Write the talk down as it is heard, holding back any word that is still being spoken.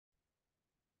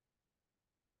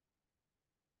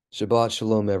Shabbat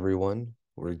Shalom, everyone.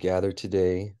 We're gathered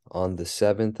today on the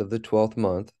 7th of the 12th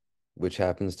month, which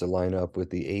happens to line up with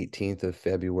the 18th of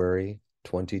February,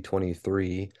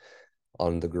 2023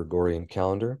 on the Gregorian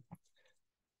calendar.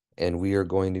 And we are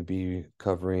going to be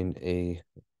covering a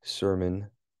sermon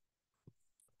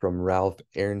from Ralph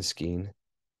Erskine.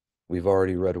 We've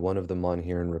already read one of them on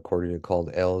here and recorded it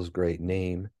called El's Great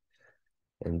Name.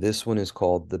 And this one is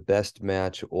called The Best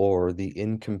Match or The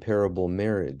Incomparable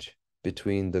Marriage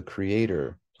Between the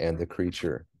Creator and the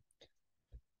Creature.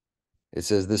 It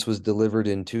says this was delivered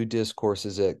in two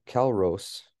discourses at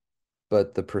Calros,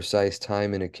 but the precise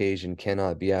time and occasion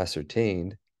cannot be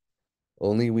ascertained.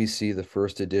 Only we see the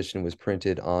first edition was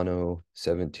printed anno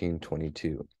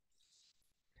 1722.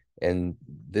 And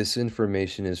this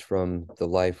information is from the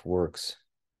life works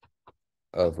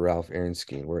of Ralph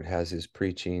Erskine, where it has his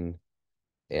preaching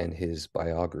and his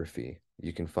biography.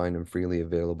 You can find them freely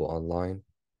available online.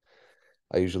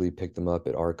 I usually pick them up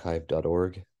at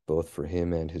archive.org, both for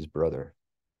him and his brother.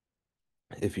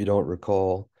 If you don't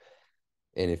recall,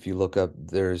 and if you look up,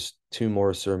 there's two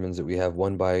more sermons that we have,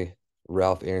 one by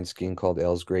Ralph Erskine called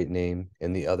El's Great Name,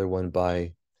 and the other one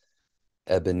by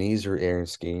Ebenezer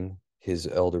Erskine, his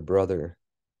elder brother.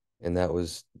 And that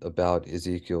was about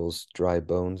Ezekiel's dry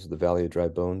bones, the valley of dry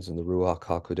bones, and the Ruach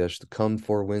HaKodesh, to come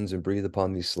four winds and breathe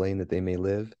upon these slain that they may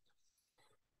live.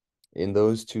 In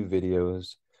those two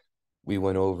videos, we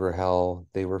went over how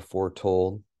they were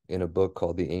foretold in a book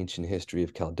called The Ancient History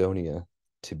of Caledonia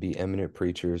to be eminent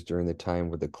preachers during the time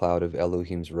where the cloud of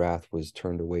Elohim's wrath was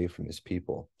turned away from his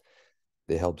people.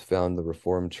 They helped found the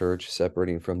Reformed Church,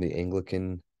 separating from the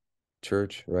Anglican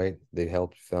Church, right? They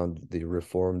helped found the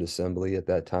Reformed Assembly at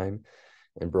that time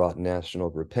and brought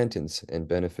national repentance and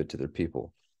benefit to their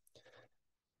people.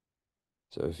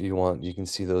 So if you want, you can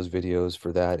see those videos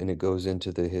for that, and it goes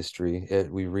into the history.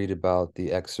 We read about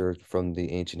the excerpt from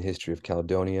the Ancient History of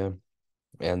Caledonia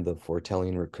and the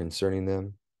foretelling concerning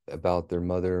them, about their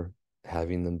mother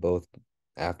having them both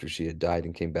after she had died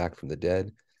and came back from the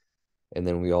dead. And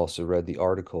then we also read the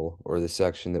article or the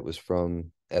section that was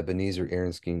from Ebenezer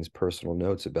Erskine's personal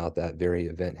notes about that very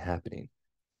event happening.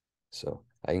 So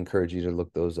I encourage you to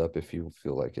look those up if you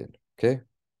feel like it. Okay.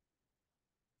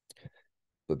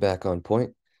 But back on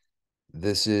point,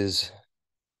 this is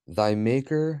thy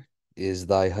maker is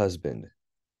thy husband,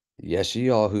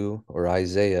 Yeshayahu or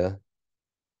Isaiah,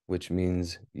 which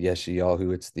means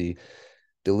Yeshayahu. It's the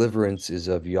deliverance is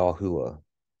of Yahuwah.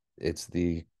 It's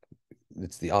the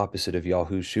opposite of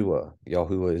Yahushua.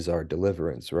 Yahuwah is our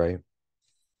deliverance, right?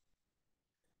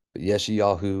 But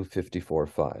Yeshayahu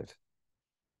 54:5.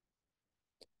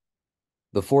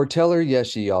 The foreteller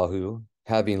Yeshayahu,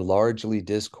 having largely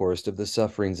discoursed of the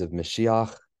sufferings of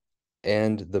Mashiach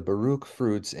and the Baruch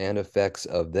fruits and effects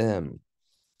of them,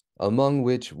 among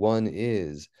which one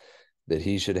is that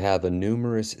he should have a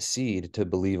numerous seed to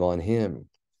believe on him,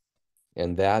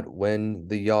 and that when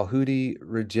the Yahudi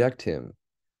reject him,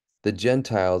 the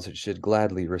Gentiles should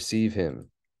gladly receive him.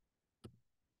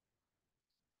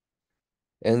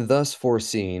 And thus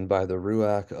foreseen by the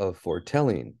Ruach of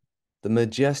foretelling, the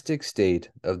majestic state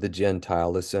of the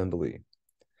Gentile assembly.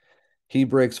 He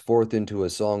breaks forth into a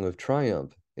song of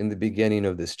triumph in the beginning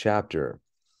of this chapter,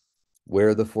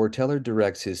 where the foreteller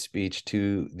directs his speech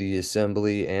to the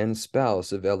assembly and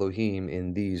spouse of Elohim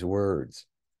in these words.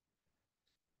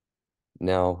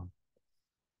 Now,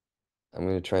 I'm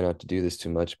going to try not to do this too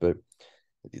much, but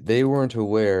they weren't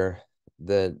aware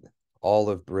that all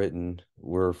of Britain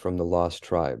were from the lost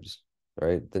tribes,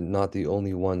 right? Not the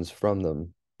only ones from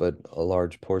them, but a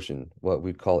large portion, what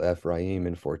we'd call Ephraim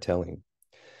in foretelling.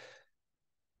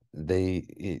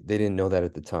 They didn't know that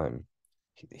at the time.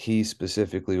 He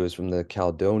specifically was from the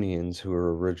Chaldeans, who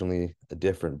were originally a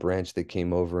different branch that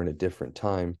came over in a different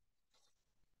time.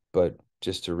 But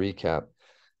just to recap,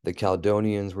 the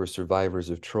Chaldeans were survivors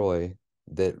of Troy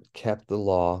that kept the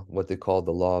law, what they called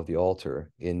the law of the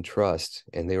altar, in trust,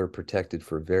 and they were protected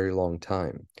for a very long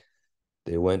time.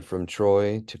 They went from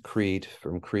Troy to Crete,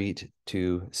 from Crete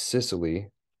to Sicily,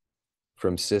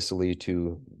 from Sicily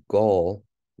to Gaul,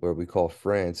 where we call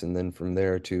France, and then from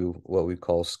there to what we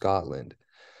call Scotland.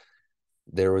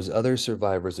 There was other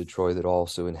survivors of Troy that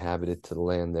also inhabited the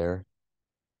land there,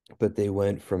 but they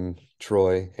went from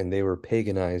Troy and they were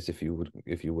paganized, if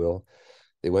you will.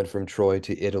 They went from Troy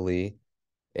to Italy,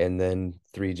 and then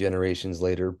 3 generations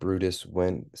later, Brutus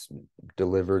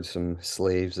delivered some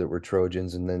slaves that were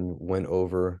Trojans, and then went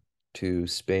over to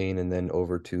Spain and then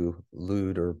over to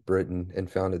Lude or Britain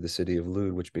and founded the city of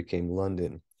Lude, which became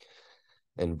London.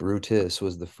 And Brutus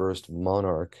was the first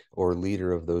monarch or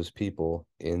leader of those people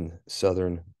in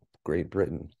southern Great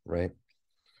Britain, right?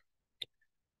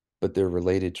 but they're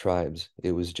related tribes.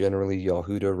 It was generally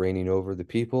Yehuda reigning over the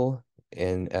people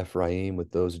and Ephraim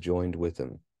with those joined with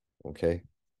him. Okay?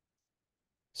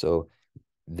 So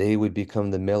they would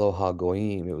become the Melo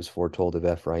HaGoyim. It was foretold of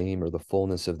Ephraim, or the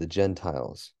fullness of the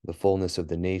Gentiles, the fullness of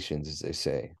the nations, as they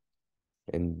say.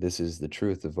 And this is the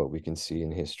truth of what we can see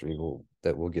in history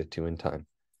that we'll get to in time.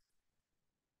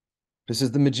 This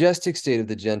is the majestic state of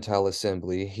the Gentile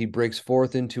assembly. He breaks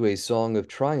forth into a song of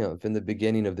triumph in the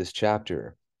beginning of this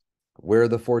chapter, where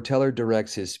the foreteller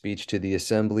directs his speech to the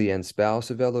assembly and spouse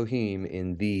of Elohim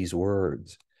in these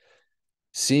words: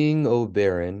 Sing, O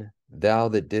barren, thou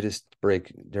that didst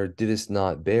break or didst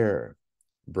not bear,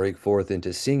 break forth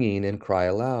into singing and cry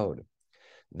aloud,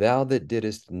 thou that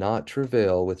didst not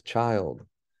travail with child.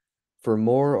 For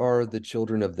more are the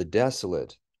children of the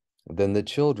desolate than the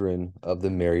children of the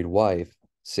married wife,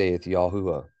 saith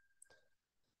Yahuwah.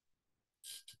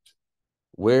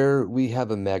 Where we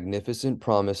have a magnificent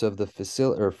promise of the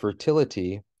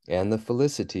fertility and the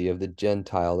felicity of the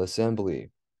Gentile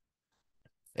assembly.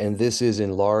 And this is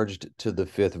enlarged to the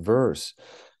 5th verse,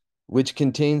 which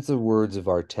contains the words of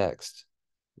our text,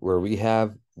 where we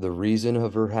have the reason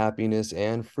of her happiness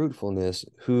and fruitfulness,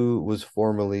 who was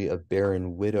formerly a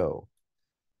barren widow,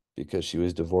 because she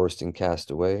was divorced and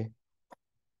cast away.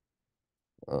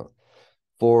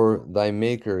 For thy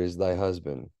maker is thy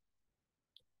husband,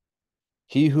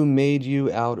 he who made you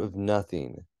out of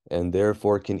nothing, and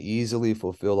therefore can easily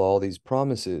fulfill all these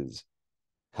promises,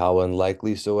 how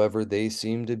unlikely soever they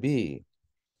seem to be.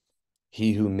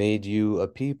 He who made you a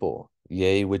people,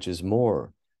 yea, which is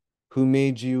more, who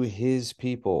made you his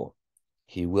people,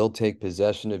 he will take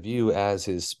possession of you as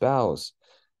his spouse,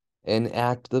 and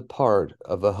act the part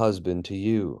of a husband to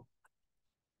you.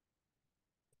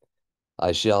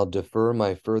 I shall defer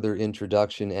my further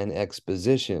introduction and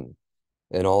exposition,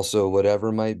 and also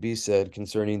whatever might be said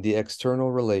concerning the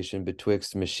external relation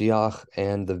betwixt Mashiach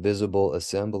and the visible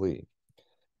assembly.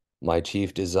 My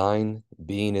chief design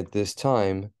being at this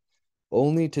time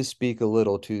only to speak a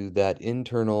little to that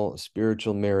internal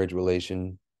spiritual marriage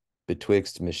relation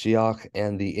betwixt Mashiach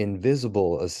and the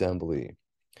invisible assembly,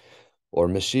 or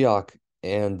Mashiach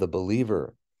and the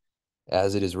believer,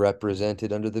 as it is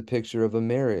represented under the picture of a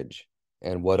marriage.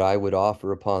 And what I would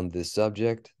offer upon this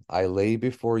subject, I lay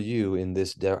before you in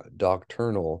this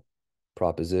doctrinal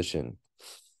proposition: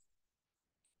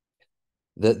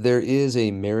 that there is a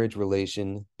marriage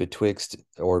relation betwixt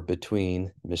or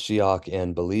between Mashiach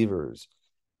and believers,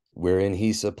 wherein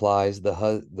he supplies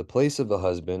the place of a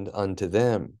husband unto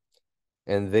them,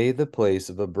 and they the place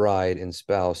of a bride and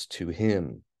spouse to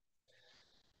him.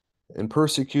 In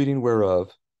persecuting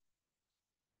whereof,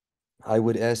 I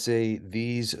would essay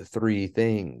these 3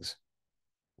 things.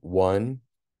 1,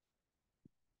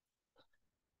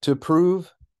 to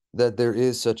prove that there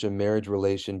is such a marriage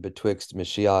relation betwixt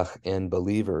Mashiach and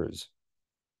believers.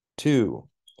 2,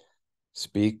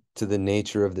 speak to the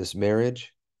nature of this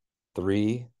marriage.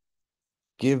 3,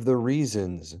 give the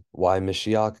reasons why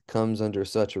Mashiach comes under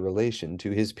such a relation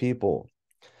to his people.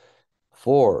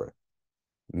 4,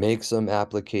 make some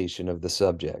application of the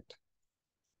subject.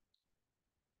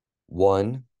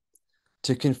 1,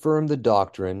 to confirm the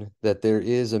doctrine that there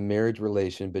is a marriage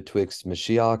relation betwixt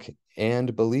Mashiach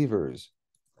and believers.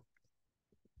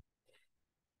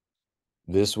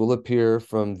 This will appear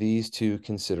from these 2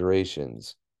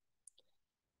 considerations.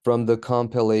 From the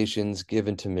compilations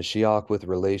given to Mashiach with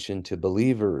relation to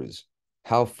believers,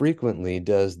 how frequently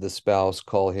does the spouse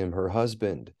call him her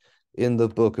husband in the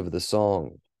book of the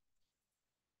song?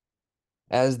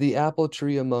 As the apple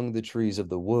tree among the trees of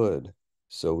the wood,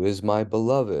 so is my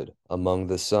beloved among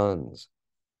the sons.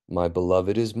 My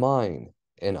beloved is mine,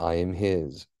 and I am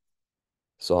his.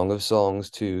 Song of Songs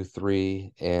 2,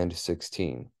 3, and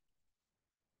 16.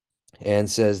 And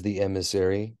says the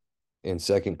emissary in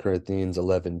 2 Corinthians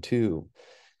 11:2,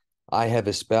 I have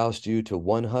espoused you to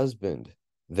one husband,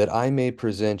 that I may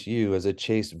present you as a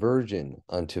chaste virgin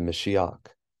unto Mashiach.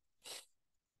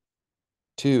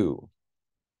 2,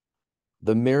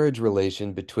 the marriage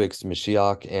relation betwixt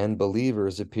Mashiach and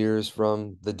believers appears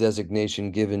from the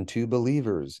designation given to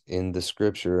believers in the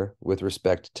scripture with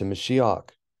respect to Mashiach.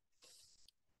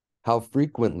 How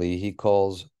frequently he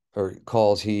calls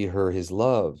he her his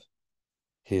love,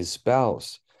 his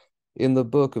spouse, in the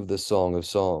book of the Song of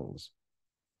Songs.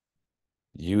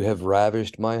 You have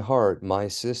ravished my heart, my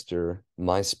sister,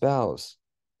 my spouse.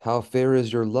 How fair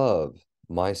is your love,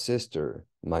 my sister,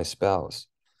 my spouse.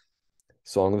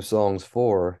 Song of Songs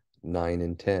 4, 9,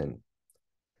 and 10.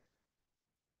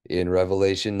 In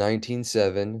Revelation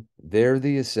 19:7, there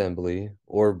the assembly,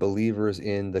 or believers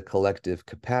in the collective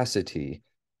capacity,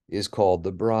 is called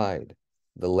the bride,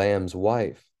 the Lamb's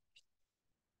wife.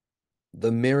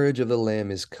 The marriage of the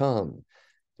Lamb is come,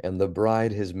 and the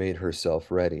bride has made herself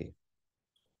ready.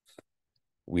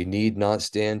 We need not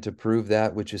stand to prove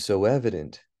that which is so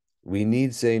evident. We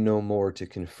need say no more to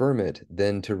confirm it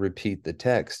than to repeat the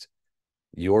text.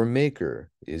 Your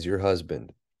Maker is your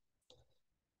husband.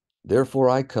 Therefore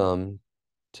I come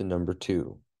to number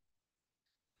 2,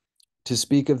 to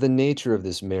speak of the nature of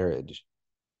this marriage.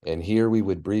 And here we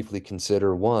would briefly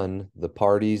consider 1, the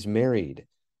parties married,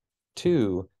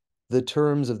 2, the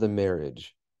terms of the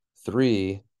marriage,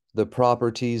 3, the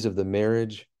properties of the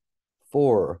marriage,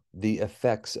 4, the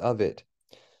effects of it,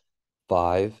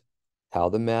 5, how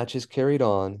the match is carried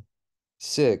on,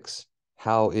 6,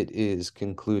 how it is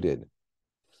concluded.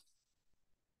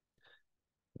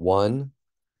 1.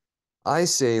 I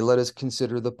say, let us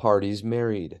consider the parties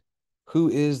married. Who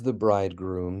is the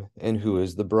bridegroom and who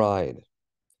is the bride?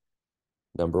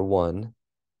 Number 1.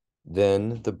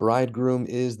 Then the bridegroom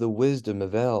is the wisdom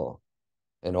of El,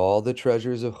 and all the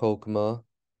treasures of Chokmah,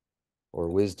 or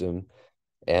wisdom,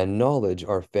 and knowledge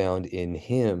are found in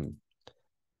him.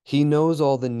 He knows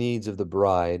all the needs of the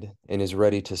bride and is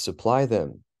ready to supply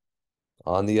them.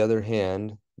 On the other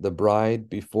hand, the bride,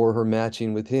 before her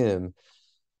matching with him,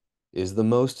 is the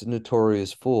most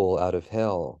notorious fool out of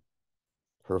hell.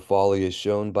 Her folly is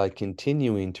shown by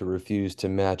continuing to refuse to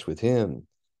match with him,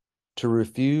 to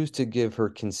refuse to give her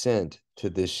consent to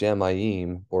this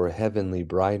Shamayim, or heavenly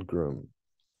bridegroom.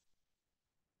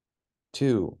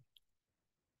 2.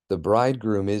 The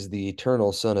bridegroom is the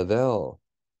eternal son of El,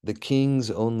 the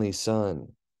king's only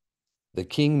son. The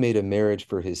king made a marriage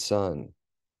for his son.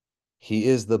 He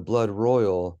is the blood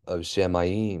royal of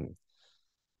Shamayim.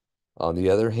 On the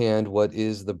other hand, what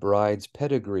is the bride's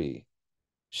pedigree?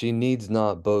 She needs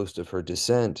not boast of her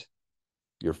descent.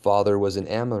 Your father was an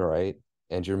Amorite,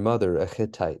 and your mother a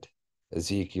Hittite.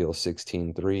 Ezekiel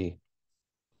 16:3.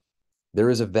 There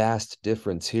is a vast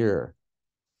difference here.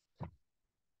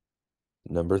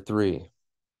 Number 3.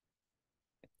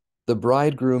 The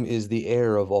bridegroom is the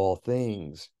heir of all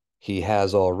things. He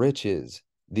has all riches,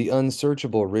 the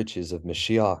unsearchable riches of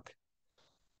Mashiach.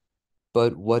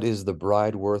 But what is the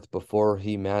bride worth before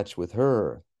he match with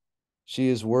her? She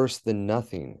is worse than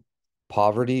nothing,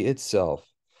 poverty itself,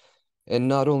 and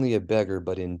not only a beggar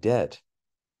but in debt,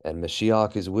 and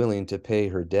Mashiach is willing to pay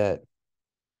her debt.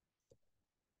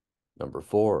 Number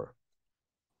 4.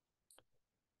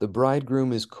 The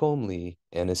bridegroom is comely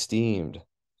and esteemed.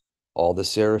 All the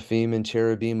seraphim and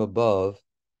cherubim above,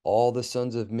 all the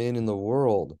sons of men in the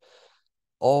world,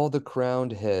 all the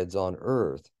crowned heads on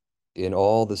earth, in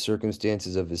all the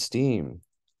circumstances of esteem,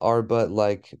 are but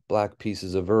like black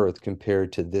pieces of earth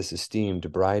compared to this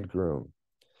esteemed bridegroom.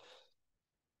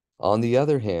 On the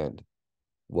other hand,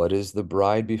 what is the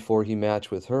bride before he match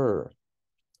with her?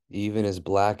 Even as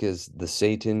black as the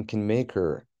Satan can make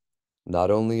her,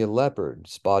 not only a leopard,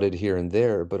 spotted here and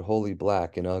there, but wholly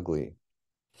black and ugly.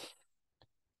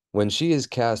 When she is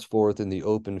cast forth in the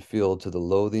open field to the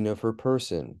loathing of her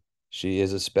person, she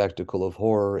is a spectacle of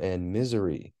horror and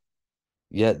misery.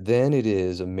 Yet then it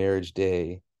is a marriage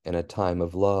day and a time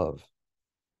of love.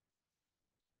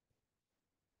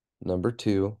 Number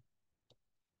 2.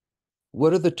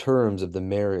 What are the terms of the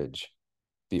marriage?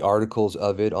 The articles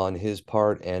of it on his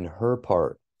part and her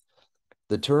part.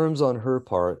 The terms on her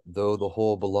part, though the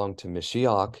whole belong to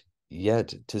Mashiach,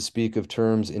 yet to speak of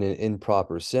terms in an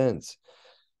improper sense,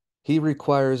 he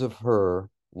requires of her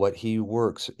what he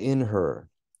works in her,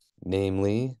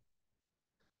 namely,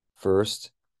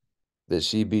 first, that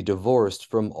she be divorced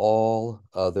from all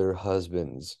other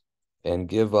husbands, and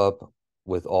give up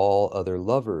with all other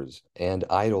lovers and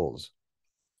idols,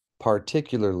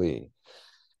 particularly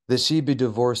that she be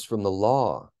divorced from the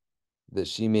law, that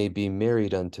she may be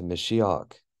married unto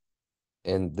Mashiach.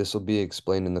 And this will be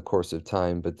explained in the course of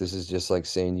time, but this is just like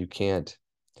saying you can't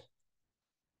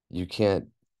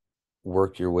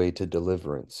work your way to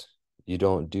deliverance. You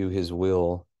don't do his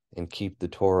will and keep the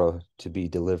Torah to be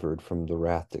delivered from the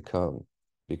wrath to come,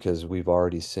 because we've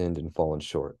already sinned and fallen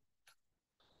short.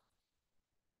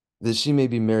 That she may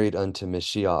be married unto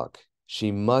Mashiach. She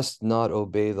must not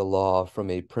obey the law from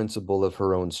a principle of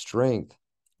her own strength,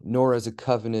 nor as a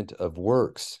covenant of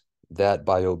works, that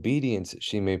by obedience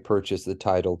she may purchase the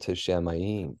title to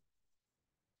Shamayim,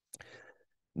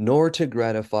 nor to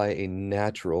gratify a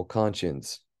natural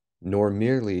conscience, nor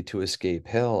merely to escape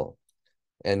hell,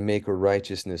 and make a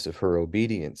righteousness of her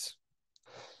obedience.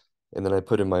 And then I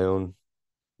put in my own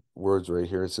words right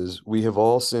here. It says, we have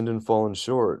all sinned and fallen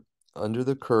short, under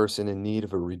the curse and in need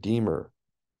of a Redeemer.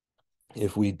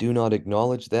 If we do not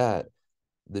acknowledge that,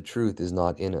 the truth is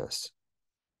not in us.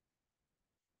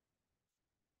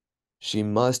 She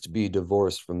must be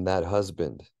divorced from that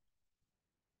husband.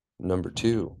 Number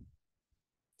two,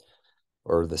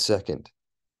 or the second,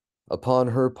 upon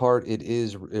her part it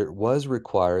was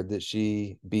required that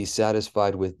she be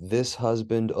satisfied with this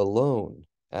husband alone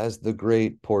as the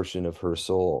great portion of her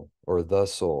soul, or the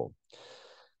soul,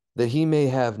 that he may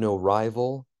have no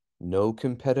rival, no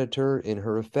competitor in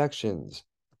her affections,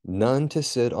 none to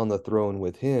sit on the throne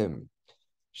with him.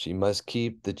 She must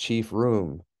keep the chief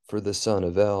room for the son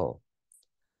of El.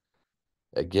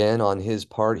 Again, on his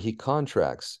part, he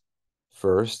contracts,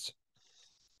 first,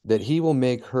 that he will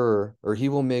make her, or he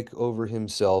will make over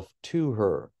himself to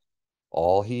her,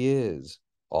 all he is,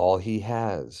 all he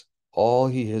has, all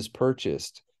he has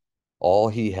purchased, all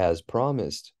he has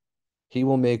promised. He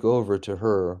will make over to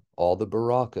her all the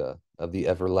barakah of the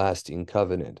everlasting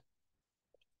covenant.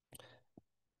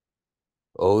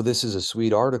 Oh, this is a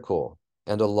sweet article,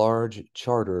 and a large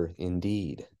charter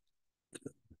indeed.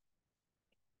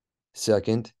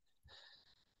 Second,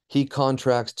 he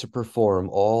contracts to perform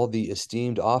all the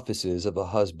esteemed offices of a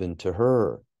husband to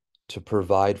her, to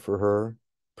provide for her,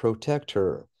 protect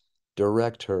her,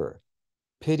 direct her,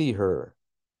 pity her,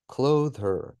 clothe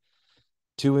her,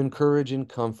 to encourage and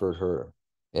comfort her,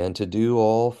 and to do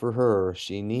all for her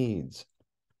she needs.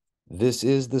 This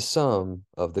is the sum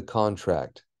of the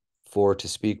contract, for to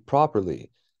speak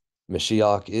properly,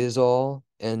 Mashiach is all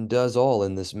and does all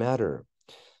in this matter,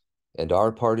 and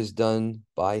our part is done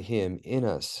by him in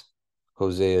us.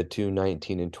 Hosea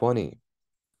 2:19 and 20.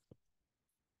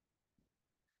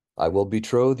 I will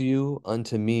betroth you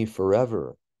unto me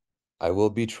forever. I will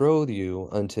betroth you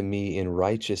unto me in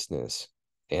righteousness,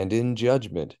 and in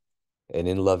judgment, and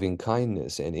in loving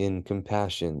kindness, and in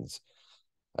compassions.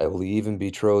 I will even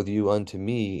betroth you unto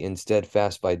me in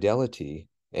steadfast fidelity,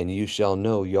 and you shall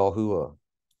know Yahuwah.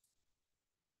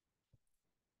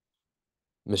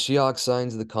 Mashiach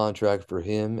signs the contract for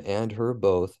him and her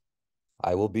both.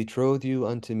 I will betroth you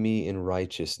unto me in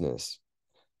righteousness.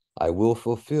 I will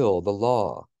fulfill the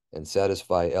law and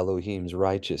satisfy Elohim's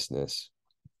righteousness.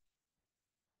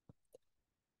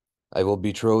 I will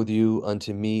betroth you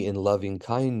unto me in loving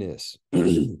kindness.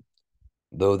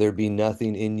 Though there be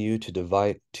nothing in you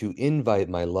to invite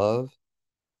my love,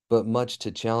 but much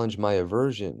to challenge my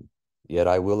aversion, yet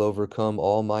I will overcome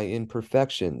all my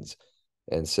imperfections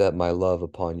and set my love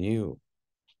upon you.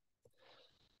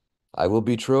 I will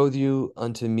betroth you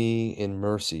unto me in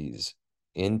mercies,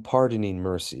 in pardoning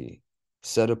mercy,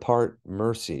 set apart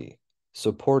mercy,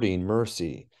 supporting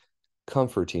mercy,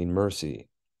 comforting mercy.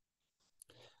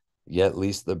 Yet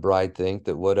lest the bride think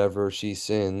that whenever she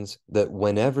sins,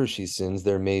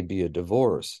 there may be a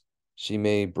divorce, she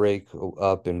may break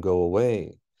up and go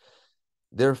away.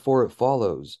 Therefore it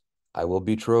follows, I will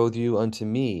betroth you unto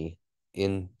me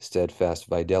in steadfast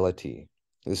fidelity.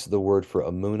 This is the word for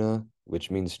amuna, which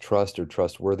means trust or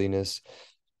trustworthiness,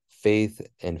 faith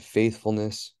and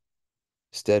faithfulness,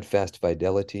 steadfast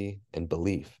fidelity and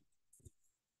belief.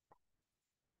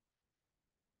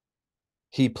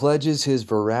 He pledges his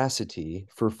veracity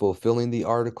for fulfilling the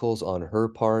articles on her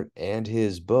part and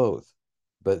his both.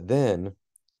 But then,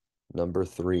 number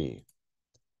 3.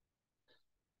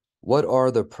 What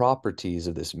are the properties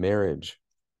of this marriage?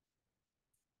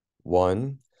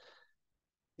 1.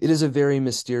 It is a very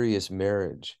mysterious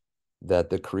marriage, that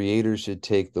the Creator should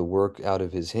take the work out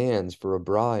of his hands for a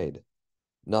bride,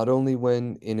 not only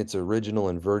when in its original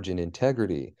and virgin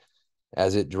integrity,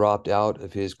 as it dropped out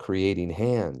of his creating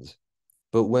hands,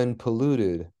 but when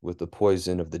polluted with the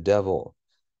poison of the devil,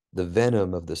 the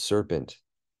venom of the serpent,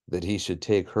 that he should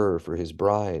take her for his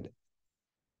bride.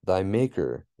 Thy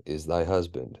maker is thy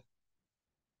husband.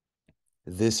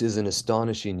 This is an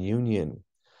astonishing union.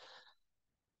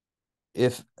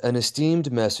 If an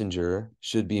esteemed messenger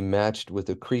should be matched with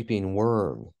a creeping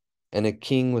worm, and a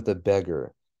king with a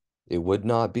beggar, it would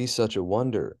not be such a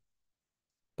wonder.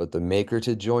 But the maker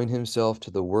to join himself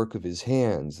to the work of his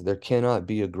hands, there cannot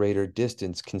be a greater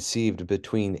distance conceived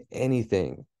between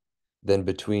anything than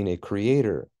between a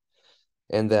creator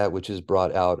and that which is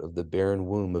brought out of the barren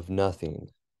womb of nothing,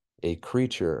 a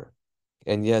creature,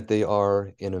 and yet they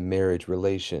are in a marriage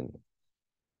relation.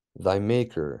 Thy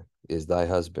maker is thy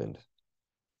husband.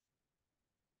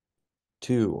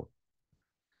 2.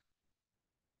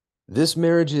 This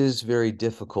marriage is very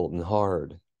difficult and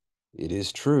hard. It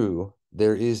is true,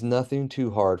 there is nothing too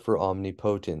hard for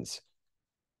omnipotence,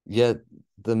 yet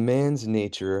the man's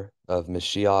nature of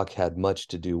Mashiach had much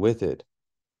to do with it.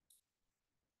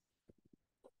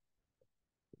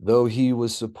 Though he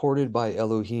was supported by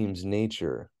Elohim's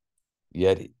nature,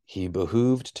 yet he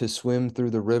behooved to swim through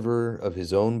the river of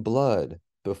his own blood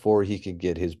before he could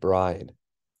get his bride.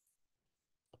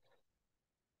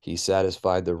 He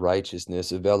satisfied the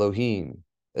righteousness of Elohim,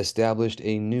 established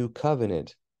a new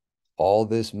covenant. All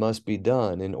this must be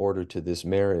done in order to this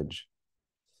marriage.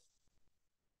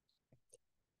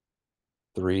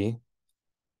 3.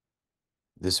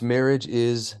 This marriage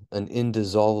is an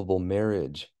indissoluble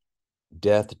marriage.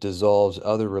 Death dissolves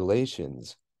other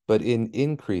relations, but it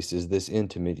increases this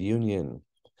intimate union.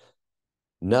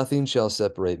 Nothing shall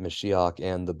separate Mashiach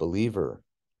and the believer.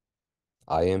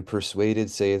 I am persuaded,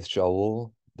 saith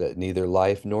Shaul, that neither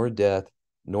life nor death,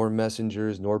 nor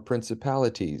messengers, nor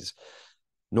principalities,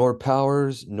 nor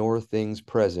powers, nor things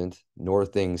present, nor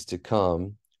things to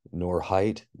come, nor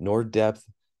height, nor depth,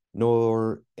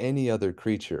 nor any other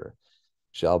creature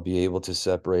shall be able to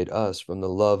separate us from the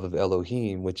love of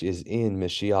Elohim, which is in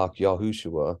Mashiach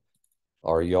Yahushua,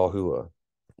 our Yahuwah.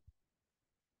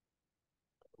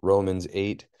 Romans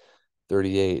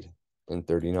 8:38 and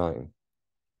 39.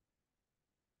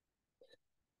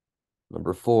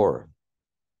 Number 4.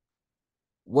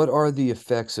 What are the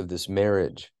effects of this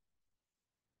marriage?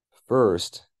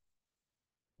 First,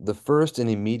 the first and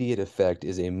immediate effect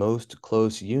is a most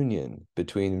close union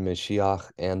between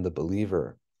Mashiach and the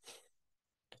believer.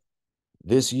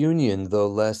 This union, though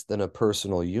less than a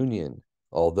personal union,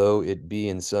 although it be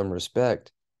in some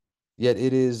respect, yet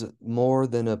it is more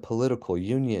than a political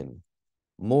union,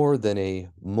 more than a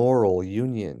moral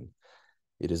union.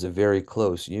 It is a very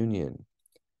close union.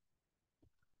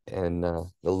 And the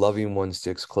loving one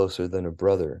sticks closer than a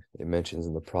brother, it mentions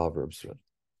in the Proverbs.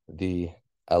 The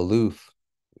aluf,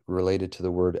 related to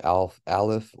the word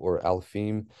aleph or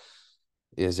alfim,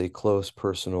 is a close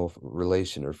personal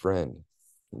relation or friend,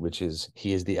 which is,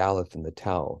 he is the aleph and the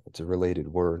tau. It's a related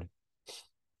word.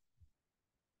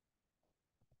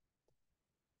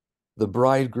 The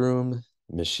bridegroom,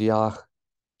 Mashiach,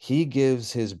 he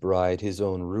gives his bride his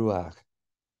own ruach,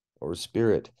 or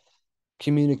spirit,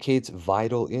 communicates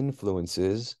vital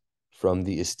influences from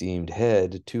the esteemed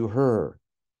head to her,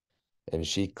 and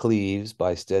she cleaves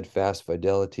by steadfast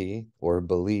fidelity or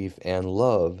belief and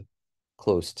love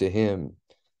close to him.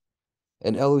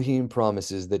 And Elohim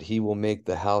promises that he will make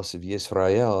the house of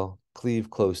Yisrael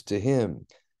cleave close to him,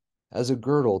 as a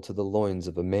girdle to the loins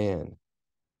of a man.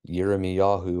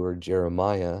 Yirmiyahu or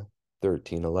Jeremiah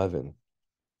 13:11.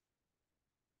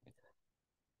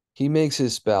 He makes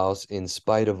his spouse, in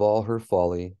spite of all her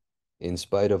folly, in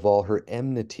spite of all her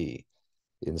enmity,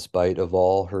 in spite of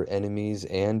all her enemies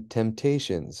and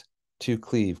temptations, to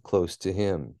cleave close to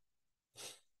him.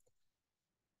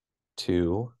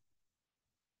 2.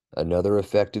 Another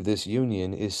effect of this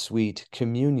union is sweet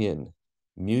communion,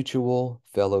 mutual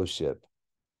fellowship.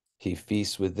 He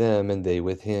feasts with them and they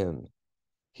with him.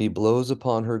 He blows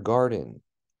upon her garden,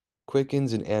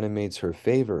 quickens and animates her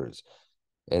favors,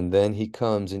 and then he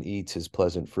comes and eats his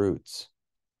pleasant fruits.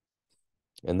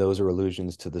 And those are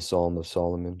allusions to the Psalm of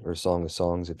Solomon, or Song of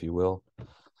Songs, if you will.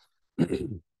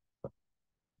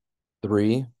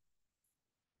 3.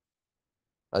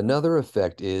 Another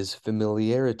effect is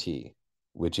familiarity,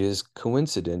 which is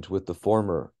coincident with the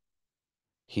former.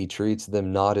 He treats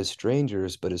them not as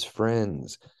strangers, but as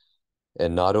friends,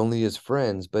 and not only as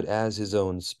friends, but as his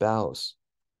own spouse.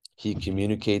 He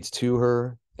communicates to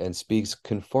her and speaks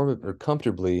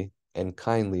comfortably and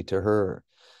kindly to her.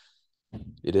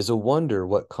 It is a wonder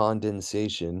what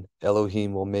condensation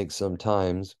Elohim will make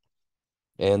sometimes,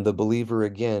 and the believer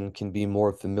again can be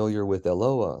more familiar with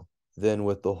Eloah than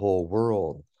with the whole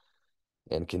world,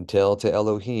 and can tell to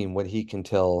Elohim what he can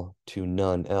tell to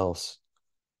none else.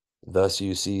 Thus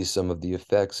you see some of the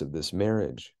effects of this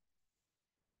marriage.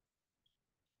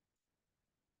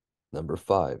 Number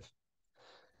 5.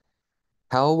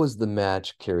 How was the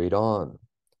match carried on?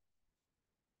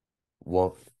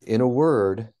 Well, in a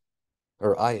word,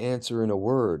 or I answer in a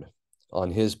word,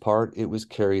 on his part it was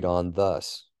carried on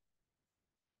thus.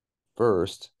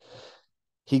 First,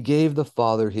 he gave the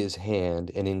Father his hand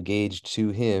and engaged to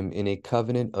him in a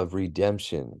covenant of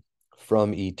redemption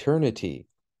from eternity,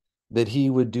 that he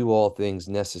would do all things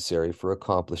necessary for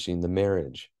accomplishing the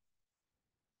marriage.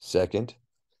 Second,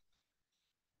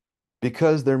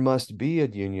 because there must be a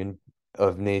union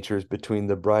of natures between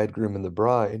the bridegroom and the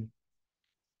bride,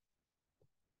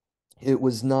 it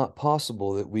was not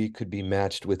possible that we could be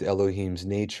matched with Elohim's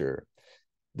nature.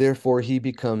 Therefore, he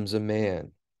becomes a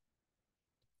man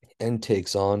and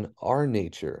takes on our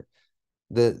nature,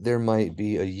 that there might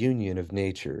be a union of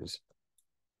natures.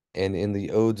 And in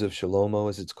the Odes of Shalomo,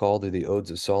 as it's called, or the Odes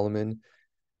of Solomon,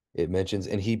 it mentions,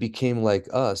 and he became like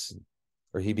us,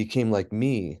 or he became like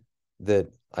me, that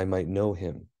I might know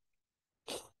him.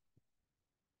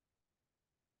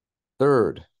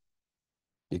 Third,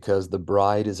 because the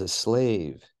bride is a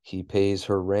slave, he pays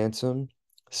her ransom,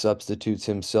 substitutes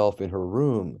himself in her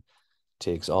room,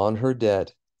 takes on her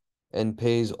debt, and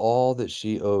pays all that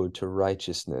she owed to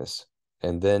righteousness,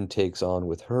 and then takes on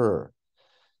with her.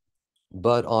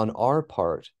 But on our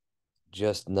part,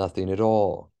 just nothing at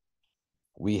all.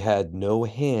 We had no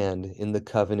hand in the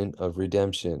covenant of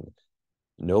redemption,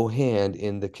 no hand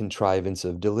in the contrivance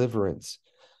of deliverance.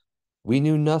 We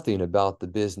knew nothing about the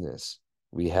business.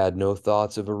 We had no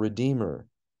thoughts of a redeemer,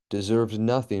 deserved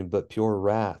nothing but pure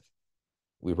wrath.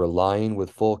 We were lying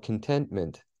with full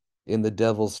contentment in the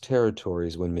devil's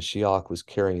territories when Mashiach was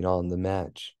carrying on the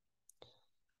match.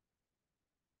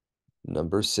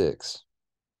 Number 6.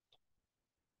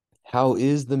 How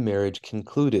is the marriage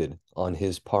concluded on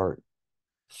his part?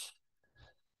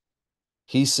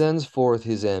 He sends forth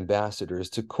his ambassadors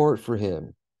to court for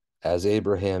him, as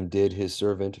Abraham did his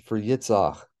servant for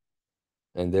Yitzhak.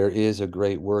 And there is a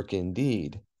great work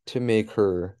indeed to make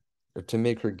her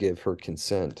give her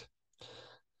consent.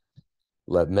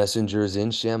 Let messengers in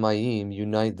Shamayim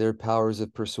unite their powers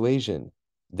of persuasion.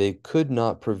 They could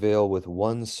not prevail with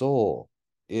one soul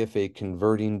if a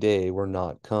converting day were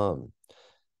not come.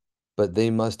 But they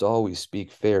must always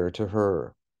speak fair to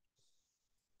her.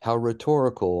 How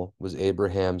rhetorical was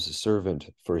Abraham's servant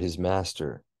for his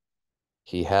master.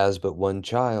 He has but one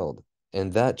child,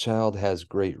 and that child has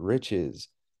great riches.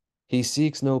 He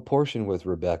seeks no portion with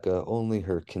Rebekah, only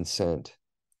her consent.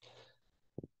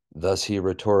 Thus he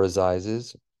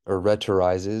rhetorizes,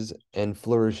 and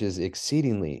flourishes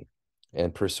exceedingly,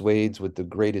 and persuades with the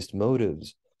greatest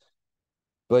motives.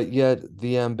 But yet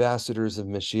the ambassadors of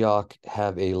Mashiach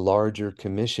have a larger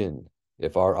commission,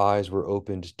 if our eyes were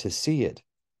opened to see it,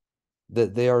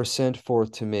 that they are sent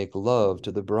forth to make love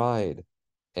to the bride,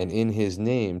 and in his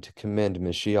name to commend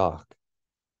Mashiach.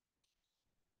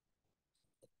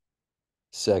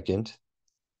 Second,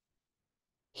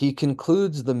 he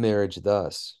concludes the marriage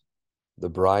thus: the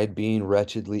bride being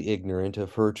wretchedly ignorant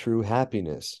of her true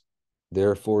happiness,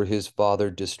 therefore his father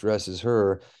distresses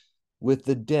her with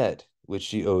the debt which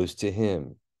she owes to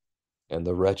him, and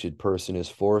the wretched person is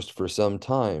forced for some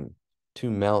time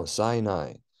to Mount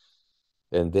Sinai,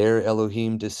 and there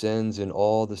Elohim descends in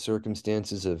all the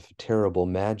circumstances of terrible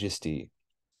majesty.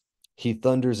 He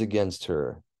thunders against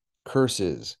her,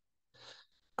 curses.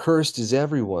 Cursed is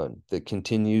everyone that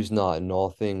continues not in all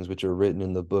things which are written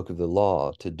in the book of the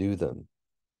law to do them.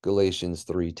 Galatians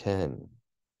 3:10.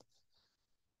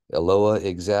 Eloah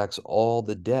exacts all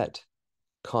the debt,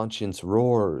 conscience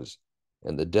roars,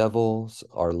 and the devils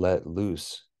are let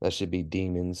loose. That should be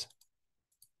demons.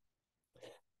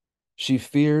 She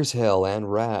fears hell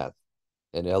and wrath,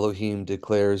 and Elohim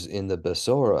declares in the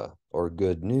Besorah, or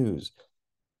good news,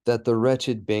 that the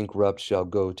wretched bankrupt shall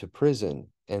go to prison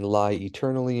and lie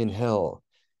eternally in hell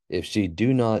if she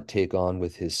do not take on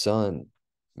with his son,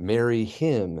 marry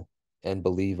him, and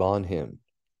believe on him.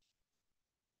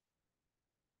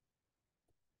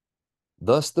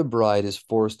 Thus the bride is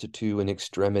forced to an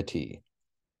extremity.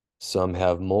 Some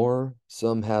have more,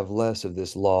 some have less of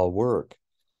this law work,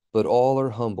 but all are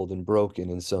humbled and broken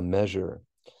in some measure,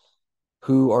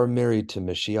 who are married to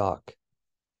Mashiach.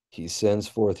 He sends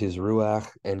forth his Ruach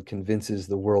and convinces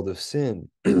the world of sin.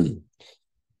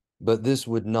 But this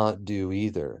would not do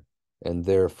either, and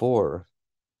therefore,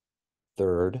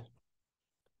 third,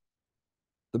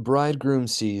 the bridegroom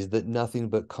sees that nothing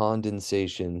but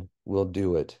condensation will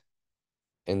do it,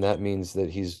 and that means that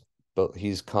he's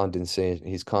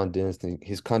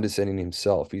condescending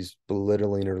himself. He's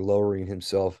belittling or lowering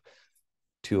himself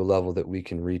to a level that we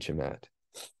can reach him at.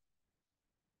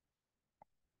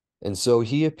 And so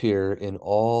he appear in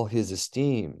all his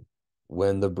esteem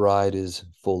when the bride is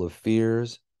full of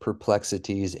fears,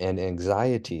 perplexities, and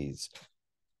anxieties,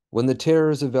 when the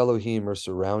terrors of Elohim are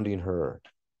surrounding her,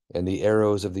 and the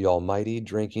arrows of the Almighty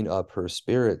drinking up her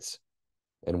spirits,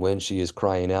 and when she is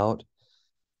crying out,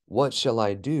 "What shall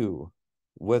I do?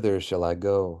 Whither shall I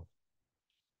go?"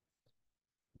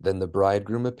 Then the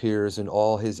bridegroom appears in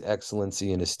all his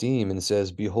excellency and esteem and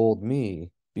says, "Behold me,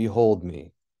 behold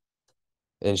me."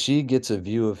 And she gets a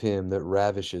view of him that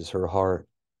ravishes her heart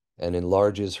and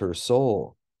enlarges her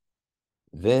soul.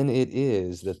 Then it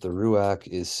is that the Ruach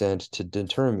is sent to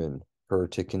determine her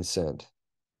to consent.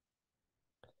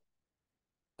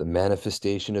 The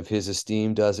manifestation of his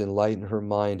esteem does enlighten her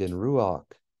mind and Ruach,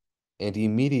 and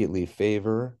immediately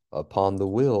favor, upon the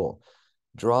will,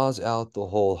 draws out the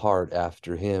whole heart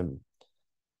after him,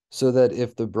 so that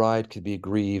if the bride could be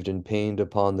grieved and pained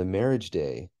upon the marriage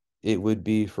day, it would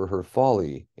be for her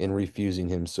folly in refusing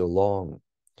him so long.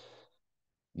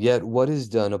 Yet what is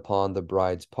done upon the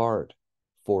bride's part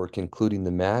for concluding the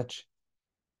match?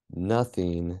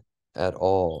 Nothing at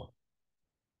all.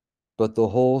 But the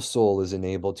whole soul is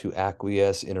enabled to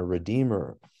acquiesce in a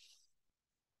Redeemer,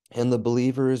 And the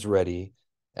believer is ready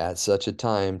at such a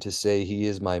time to say he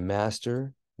is my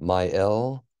master, my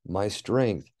El, my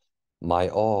strength, my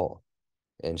all,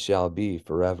 and shall be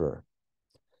forever.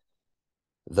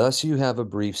 Thus you have a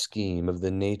brief scheme of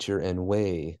the nature and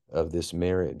way of this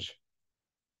marriage.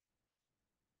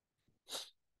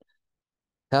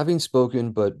 Having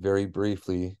spoken but very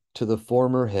briefly to the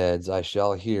former heads, I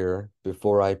shall here,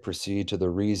 before I proceed to the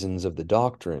reasons of the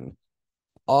doctrine,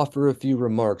 offer a few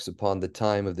remarks upon the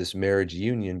time of this marriage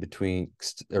union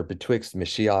betwixt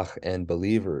Mashiach and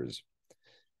believers.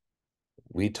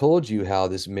 We told you how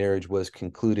this marriage was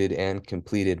concluded and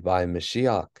completed by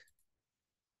Mashiach.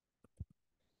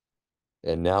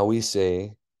 And now we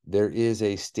say there is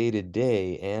a stated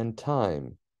day and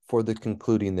time for the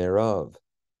concluding thereof.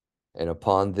 And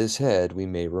upon this head we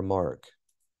may remark.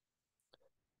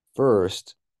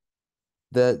 First,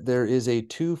 that there is a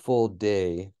twofold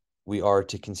day we are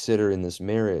to consider in this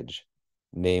marriage,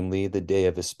 namely the day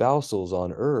of espousals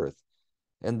on earth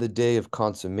and the day of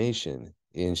consummation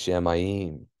in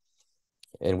Shamayim.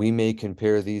 And we may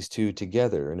compare these two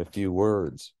together in a few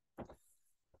words.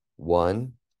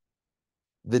 1.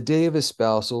 The day of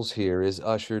espousals here is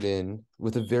ushered in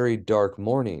with a very dark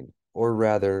morning, or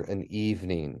rather an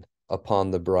evening,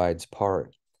 upon the bride's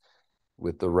part,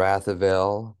 with the wrath of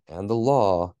El and the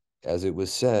law, as it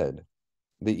was said,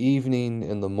 the evening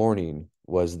and the morning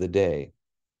was the day.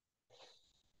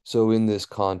 So in this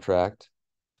contract,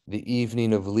 the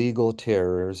evening of legal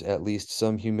terrors, at least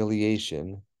some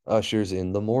humiliation, ushers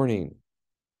in the morning.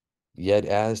 Yet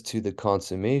as to the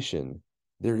consummation,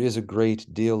 there is a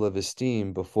great deal of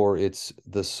esteem before it's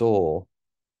the soul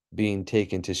being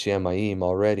taken to Shamayim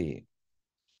already.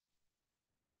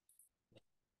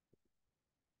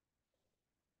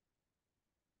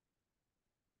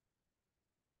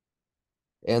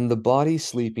 And the body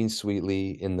sleeping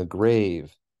sweetly in the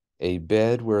grave, a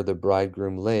bed where the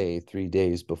bridegroom lay 3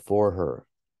 days before her.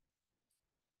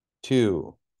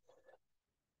 2.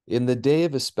 In the day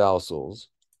of espousals,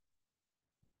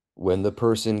 when the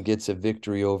person gets a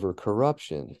victory over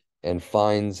corruption and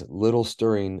finds little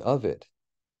stirring of it,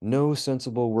 no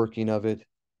sensible working of it,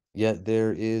 yet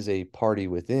there is a party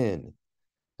within,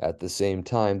 at the same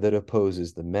time that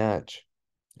opposes the match,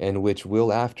 and which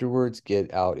will afterwards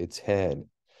get out its head,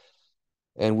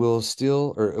 and will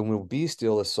be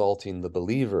still assaulting the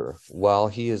believer while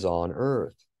he is on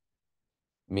earth,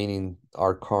 meaning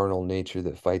our carnal nature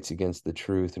that fights against the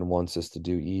truth and wants us to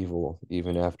do evil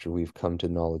even after we've come to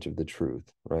knowledge of the truth,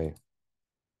 right?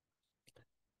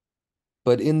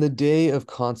 But in the day of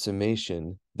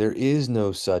consummation, there is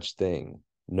no such thing,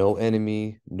 no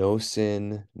enemy, no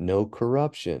sin, no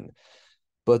corruption,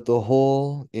 but the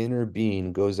whole inner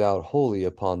being goes out wholly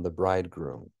upon the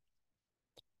bridegroom.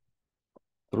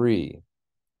 3.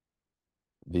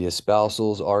 The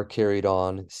espousals are carried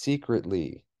on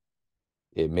secretly.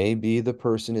 It may be the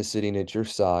person is sitting at your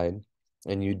side,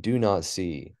 and you do not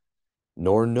see,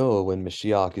 nor know when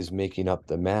Mashiach is making up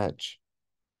the match,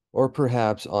 or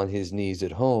perhaps on his knees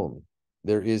at home.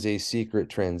 There is a secret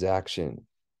transaction.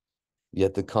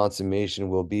 Yet the consummation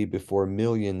will be before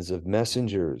millions of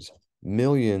messengers,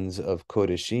 millions of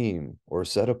Kodeshim, or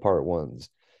set-apart ones,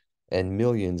 and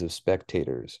millions of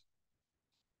spectators.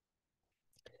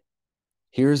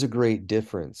 Here's a great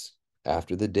difference.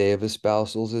 After the day of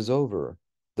espousals is over,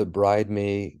 the bride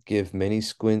may give many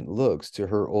squint looks to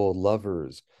her old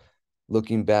lovers,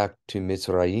 looking back to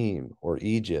Mitzrayim, or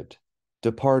Egypt,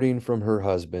 departing from her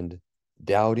husband,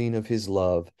 doubting of his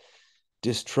love,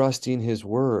 distrusting his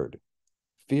word,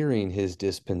 fearing his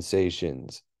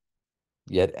dispensations.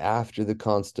 Yet after the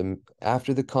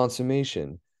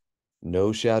consummation,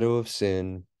 no shadow of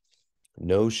sin,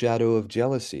 no shadow of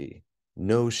jealousy,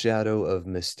 no shadow of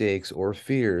mistakes or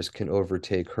fears can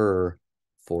overtake her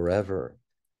forever.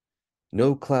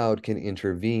 No cloud can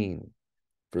intervene,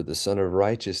 for the Son of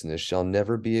Righteousness shall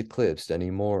never be eclipsed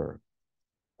any more.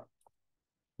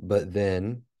 But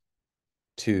then,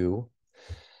 2,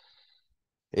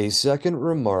 a second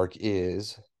remark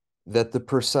is that the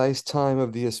precise time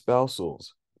of the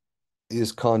espousals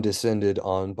is condescended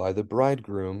on by the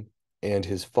bridegroom and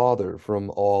his father from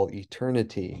all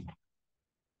eternity.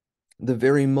 The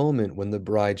very moment when the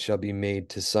bride shall be made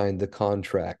to sign the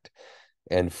contract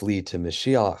and flee to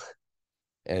Mashiach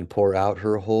and pour out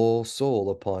her whole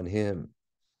soul upon him.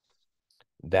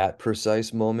 That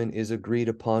precise moment is agreed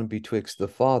upon betwixt the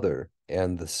Father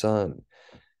and the Son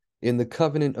in the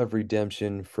covenant of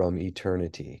redemption from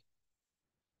eternity.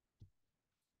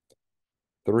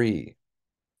 3.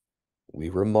 We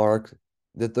remark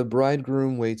that the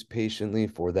bridegroom waits patiently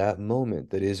for that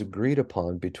moment that is agreed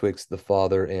upon betwixt the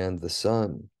Father and the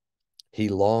Son. He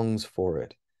longs for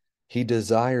it, He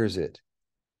desires it.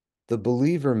 The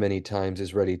believer many times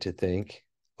is ready to think,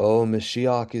 "Oh,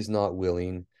 Mashiach is not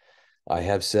willing. I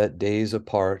have set days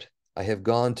apart. I have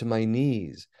gone to my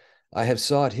knees. I have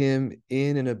sought him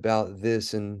in and about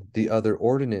this and the other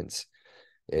ordinance,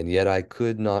 and yet I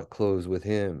could not close with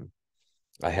him.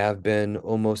 I have been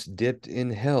almost dipped in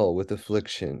hell with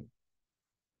affliction,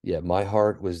 yet my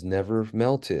heart was never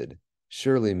melted.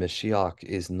 Surely Mashiach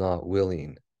is not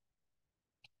willing.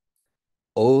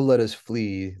 Oh, let us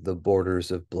flee the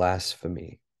borders of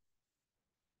blasphemy.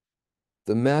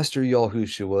 The Master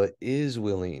Yahushua is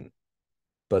willing,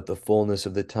 but the fullness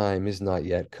of the time is not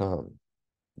yet come.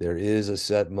 There is a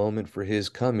set moment for his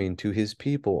coming to his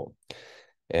people,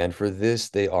 and for this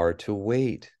they are to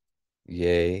wait.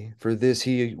 Yea, for this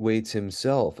he waits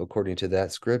himself, according to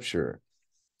that scripture,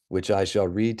 which I shall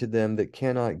read to them that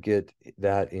cannot get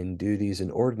that in duties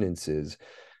and ordinances,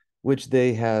 which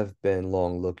they have been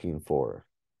long looking for.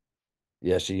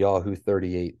 Yeshayahu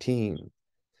 30:18.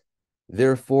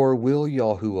 Therefore will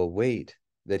Yahuwah wait,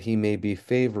 that he may be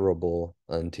favorable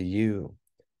unto you,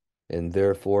 and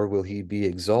therefore will he be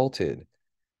exalted,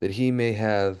 that he may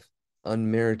have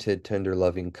unmerited tender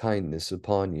loving kindness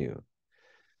upon you.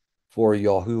 For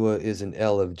Yahuwah is an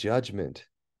El of judgment.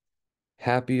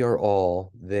 Happy are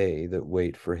all they that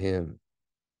wait for him.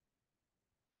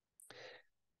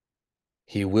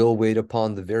 He will wait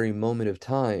upon the very moment of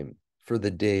time for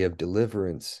the day of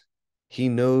deliverance. He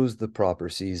knows the proper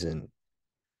season.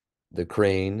 The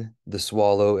crane, the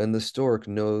swallow, and the stork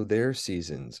know their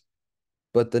seasons,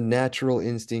 but the natural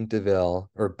instinct of El,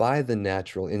 or by the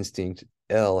natural instinct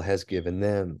El has given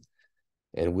them.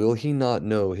 And will he not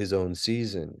know his own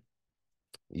season?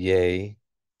 Yea,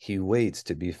 he waits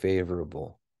to be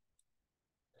favorable.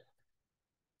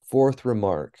 Fourth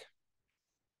remark,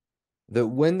 that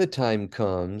when the time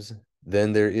comes,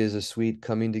 then there is a sweet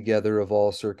coming together of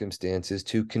all circumstances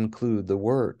to conclude the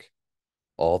work.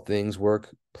 All things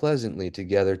work pleasantly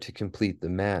together to complete the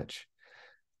match.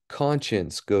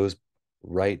 Conscience goes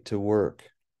right to work.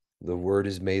 The word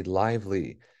is made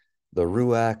lively. The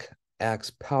Ruach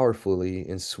acts powerfully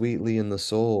and sweetly in the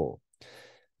soul.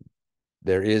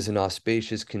 There is an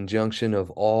auspicious conjunction of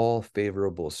all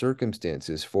favorable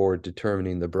circumstances for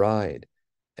determining the bride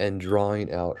and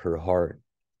drawing out her heart.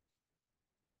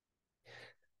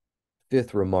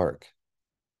 Fifth remark,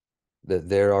 that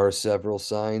there are several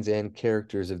signs and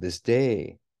characters of this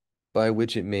day by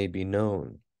which it may be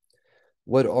known.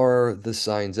 What are the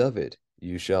signs of it,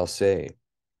 you shall say?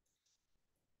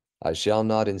 I shall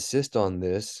not insist on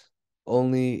this,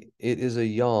 only it is a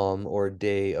yom or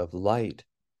day of light.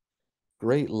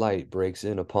 Great light breaks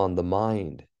in upon the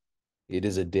mind. It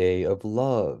is a day of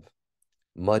love.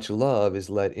 Much love is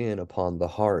let in upon the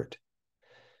heart.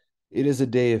 It is a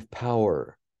day of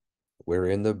power,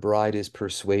 wherein the bride is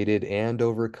persuaded and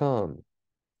overcome.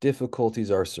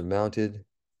 Difficulties are surmounted,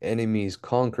 enemies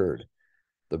conquered.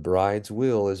 The bride's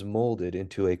will is molded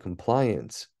into a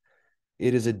compliance.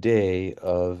 It is a day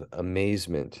of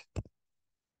amazement.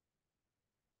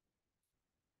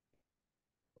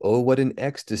 Oh, what an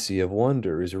ecstasy of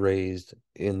wonder is raised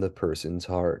in the person's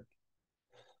heart.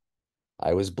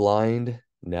 I was blind,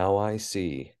 now I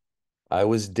see. I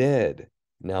was dead,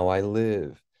 now I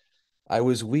live. I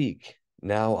was weak,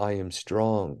 now I am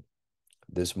strong.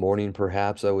 This morning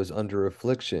perhaps I was under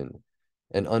affliction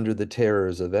and under the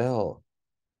terrors of El,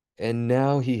 and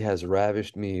now he has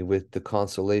ravished me with the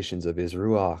consolations of his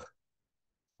Ruach.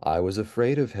 I was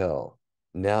afraid of hell,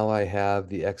 now I have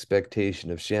the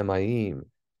expectation of Shamayim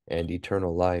and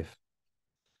eternal life.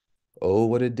 Oh,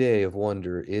 what a day of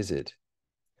wonder is it!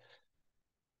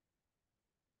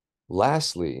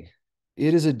 Lastly,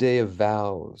 it is a day of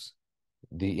vows.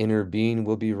 The inner being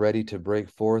will be ready to break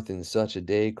forth in such a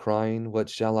day, crying, "What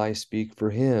shall I speak for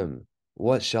him?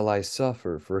 What shall I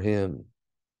suffer for him?"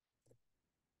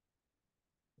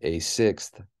 A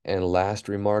sixth and last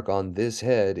remark on this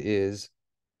head is,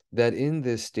 that in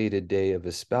this stated day of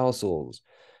espousals,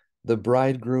 the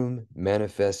bridegroom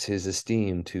manifests his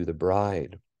esteem to the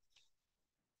bride.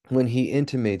 When he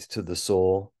intimates to the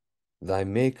soul, "Thy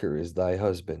Maker is thy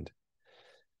husband,"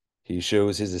 he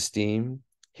shows his esteem,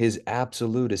 his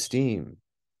absolute esteem,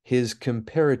 his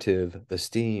comparative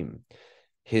esteem,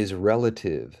 his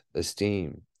relative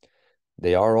esteem.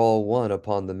 They are all one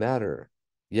upon the matter,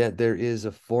 yet there is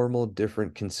a formal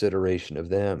different consideration of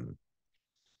them.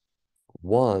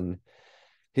 One,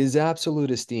 his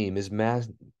absolute esteem is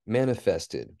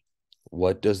manifested.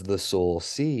 What does the soul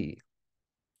see?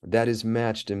 That is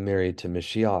matched and married to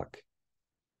Mashiach.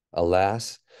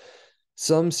 Alas,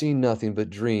 some see nothing but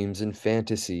dreams and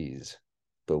fantasies.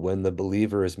 But when the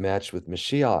believer is matched with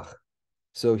Mashiach,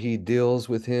 So he deals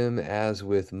with him as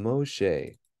with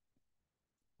Moshe.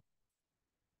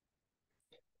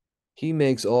 He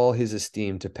makes all his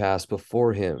esteem to pass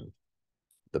before him.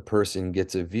 The person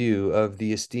gets a view of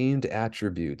the esteemed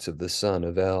attributes of the son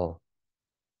of El.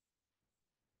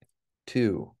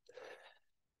 2.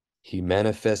 He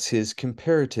manifests his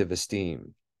comparative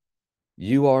esteem.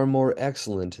 You are more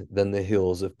excellent than the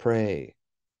hills of prey,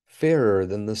 fairer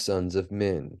than the sons of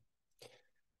men.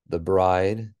 The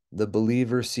bride, the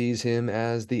believer, sees him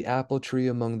as the apple tree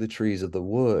among the trees of the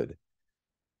wood,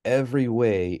 every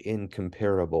way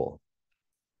incomparable.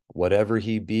 Whatever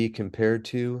he be compared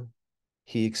to,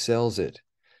 he excels it.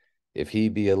 If he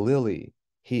be a lily,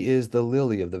 he is the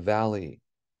lily of the valley.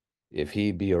 If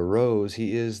he be a rose,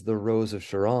 he is the rose of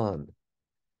Sharon.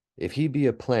 If he be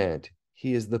a plant,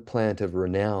 he is the plant of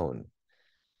renown.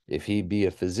 If he be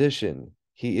a physician,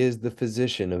 he is the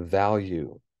physician of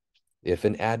value. If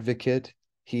an advocate,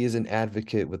 he is an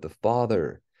advocate with the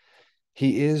Father.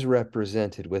 He is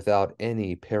represented without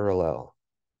any parallel.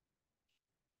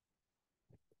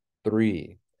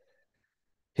 3.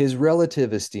 His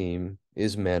relative esteem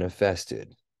is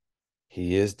manifested.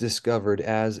 He is discovered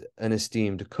as an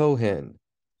esteemed Kohen,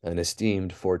 an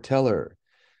esteemed foreteller,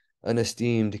 an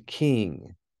esteemed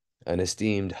king, an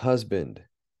esteemed husband,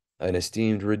 an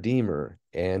esteemed redeemer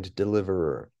and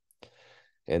deliverer.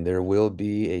 And there will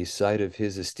be a sight of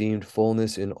his esteemed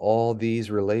fullness in all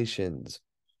these relations,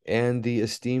 and the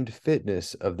esteemed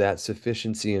fitness of that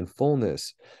sufficiency and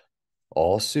fullness,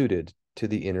 all suited to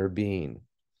the inner being.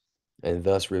 And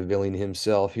thus revealing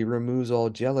himself, he removes all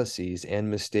jealousies and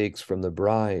mistakes from the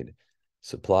bride,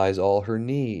 supplies all her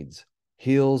needs,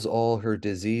 heals all her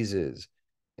diseases,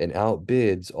 and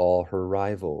outbids all her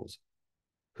rivals.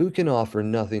 Who can offer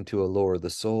nothing to allure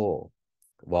the soul,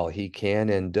 while he can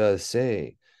and does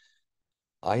say,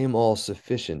 I am all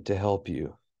sufficient to help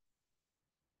you.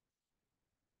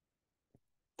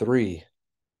 3.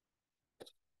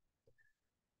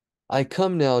 I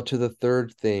come now to the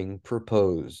third thing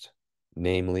proposed,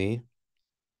 namely,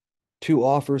 to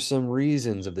offer some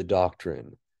reasons of the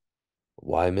doctrine,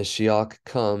 why Mashiach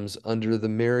comes under the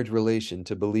marriage relation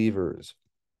to believers.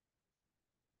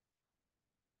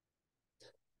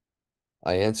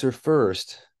 I answer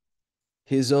first,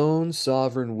 his own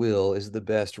sovereign will is the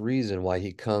best reason why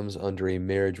he comes under a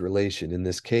marriage relation in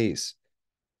this case.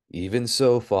 Even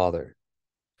so, Father,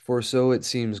 for so it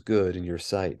seems good in your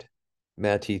sight.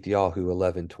 Matthew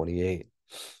 11:28.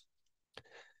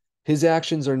 His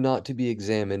actions are not to be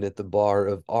examined at the bar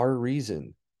of our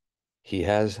reason. He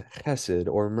has chesed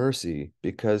or mercy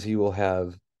because he will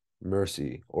have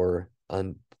mercy or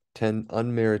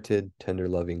unmerited tender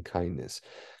loving kindness.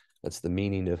 That's the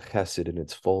meaning of chesed in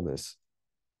its fullness.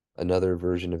 Another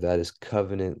version of that is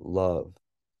covenant love.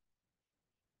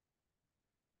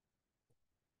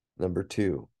 Number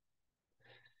 2.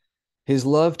 His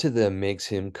love to them makes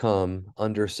him come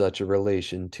under such a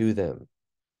relation to them.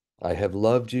 I have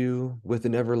loved you with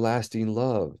an everlasting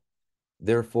love.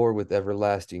 Therefore, with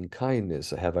everlasting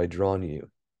kindness have I drawn you.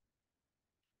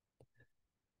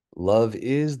 Love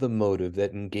is the motive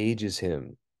that engages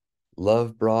him.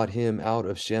 Love brought him out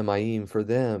of Shamayim for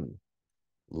them.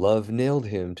 Love nailed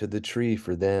him to the tree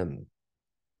for them.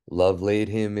 Love laid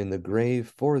him in the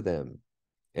grave for them.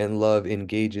 And love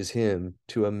engages him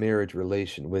to a marriage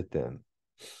relation with them.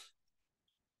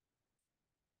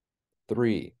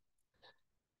 3.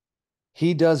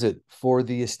 He does it for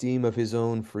the esteem of his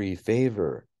own free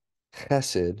favor,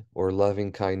 chesed, or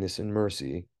loving kindness and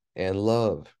mercy, and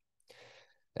love.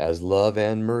 As love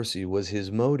and mercy was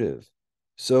his motive,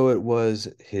 so it was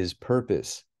his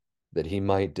purpose, that he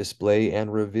might display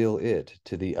and reveal it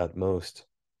to the utmost.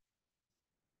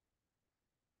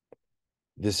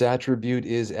 This attribute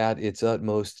is at its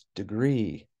utmost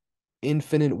degree.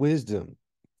 Infinite wisdom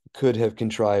could have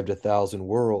contrived 1,000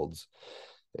 worlds,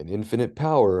 and infinite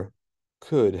power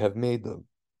could have made them.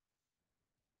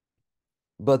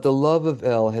 But the love of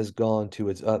El has gone to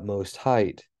its utmost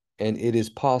height, and it is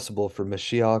possible for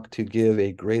Mashiach to give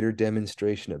a greater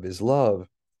demonstration of his love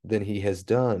than he has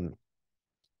done.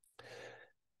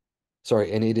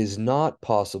 And it is not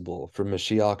possible for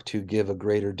Mashiach to give a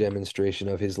greater demonstration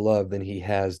of his love than he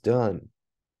has done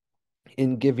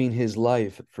in giving his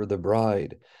life for the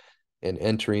bride and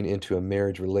entering into a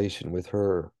marriage relation with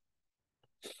her.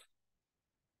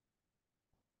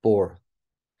 4.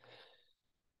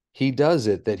 He does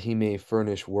it that he may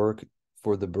furnish work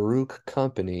for the Baruch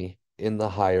company in the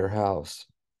higher house.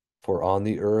 For on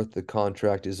the earth the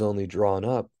contract is only drawn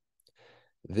up.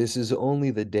 This is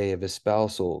only the day of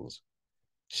espousals.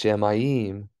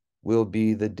 Shamayim will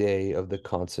be the day of the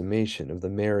consummation of the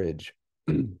marriage.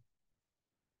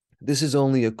 This is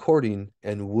only a courting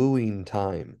and wooing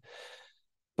time.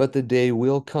 But the day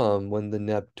will come when the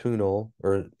nuptial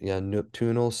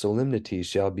solemnity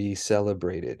shall be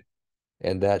celebrated,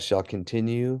 and that shall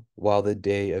continue while the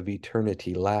day of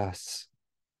eternity lasts.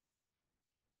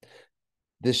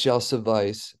 This shall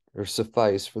suffice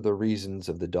for the reasons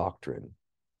of the doctrine.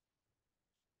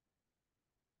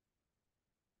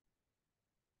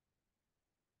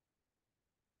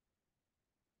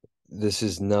 This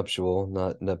is nuptial,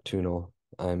 not nuptial.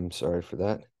 I'm sorry for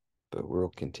that, but we'll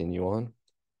continue on.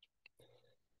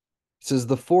 It says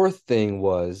the fourth thing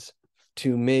was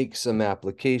to make some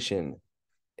application,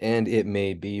 and it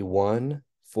may be one,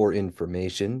 for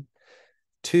information,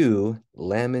 two,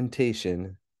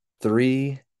 lamentation,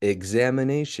 three,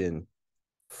 examination,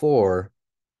 four,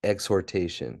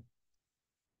 exhortation.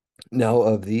 Now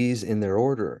of these in their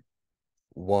order.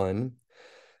 One,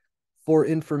 for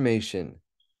information.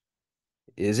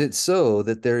 Is it so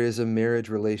that there is a marriage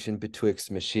relation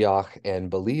betwixt Mashiach and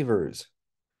believers?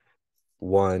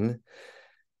 One,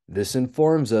 this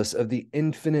informs us of the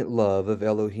infinite love of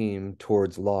Elohim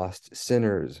towards lost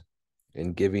sinners,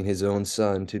 in giving his own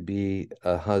Son to be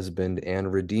a husband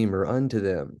and redeemer unto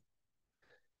them.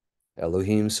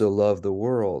 Elohim so loved the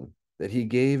world that he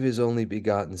gave his only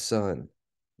begotten Son,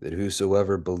 that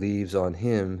whosoever believes on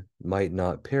him might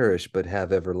not perish but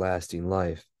have everlasting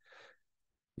life.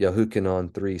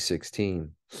 Yahuchanan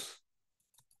 3:16.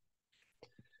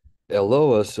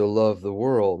 Eloah so loved the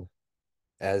world,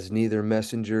 as neither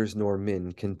messengers nor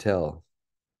men can tell.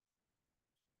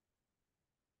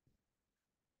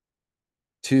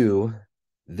 2.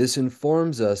 This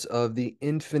informs us of the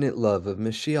infinite love of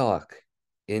Mashiach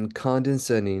in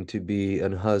condescending to be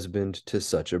an husband to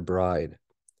such a bride.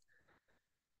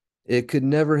 It could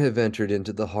never have entered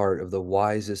into the heart of the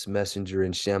wisest messenger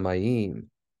in Shamayim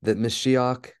that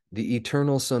Mashiach, the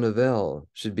eternal Son of El,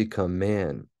 should become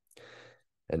man,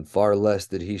 and far less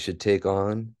that he should take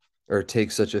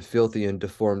such a filthy and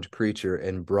deformed creature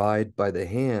and bride by the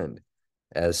hand,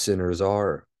 as sinners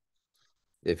are.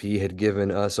 If he had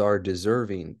given us our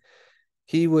deserving,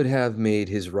 he would have made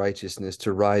his righteousness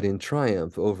to ride in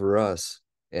triumph over us,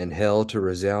 and hell to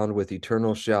resound with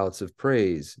eternal shouts of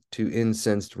praise to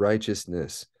incensed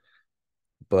righteousness.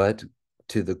 But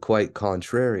to the quite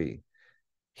contrary,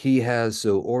 he has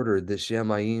so ordered that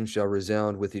Shamayim shall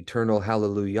resound with eternal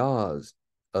hallelujahs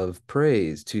of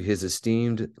praise to his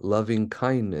esteemed loving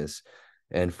kindness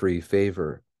and free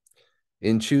favor,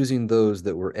 in choosing those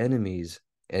that were enemies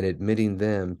and admitting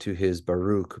them to his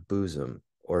Baruch bosom,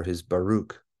 or his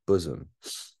Baruch bosom.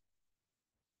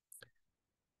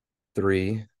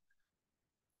 3.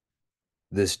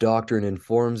 This doctrine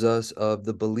informs us of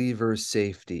the believer's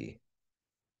safety.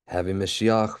 Having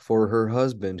Mashiach for her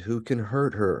husband, who can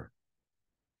hurt her?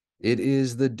 It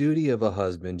is the duty of a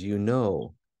husband, you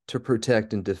know, to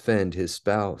protect and defend his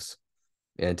spouse,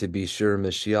 and to be sure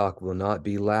Mashiach will not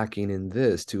be lacking in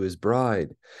this to his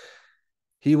bride.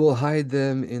 He will hide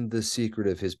them in the secret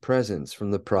of his presence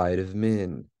from the pride of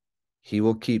men. He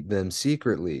will keep them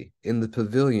secretly in the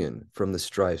pavilion from the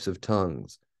strifes of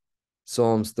tongues.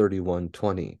 Psalms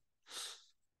 31:20.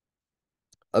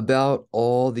 About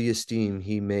all the esteem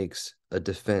he makes a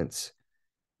defense.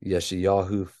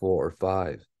 Yeshayahu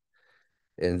 4:5.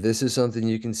 And this is something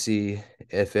you can see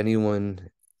if anyone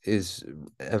is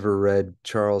ever read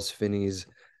Charles Finney's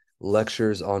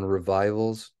lectures on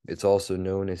revivals. It's also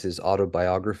known as his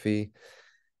autobiography.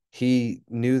 He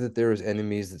knew that there was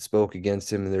enemies that spoke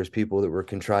against him, and there's people that were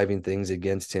contriving things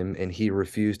against him, and he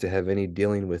refused to have any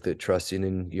dealing with it, trusting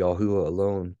in Yahuwah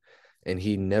alone. And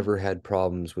he never had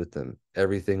problems with them.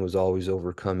 Everything was always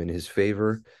overcome in his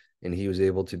favor, and he was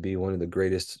able to be one of the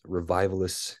greatest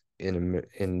revivalists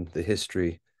in the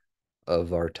history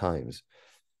of our times.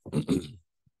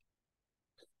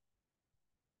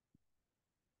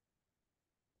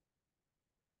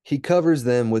 He covers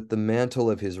them with the mantle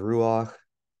of his Ruach.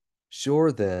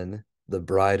 Sure, then, the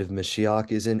bride of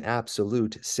Mashiach is in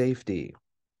absolute safety.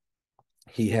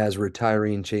 He has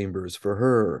retiring chambers for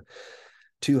her,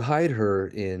 to hide her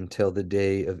in till the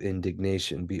day of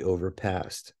indignation be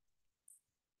overpast.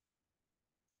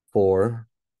 4.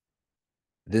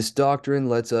 This doctrine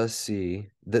lets us see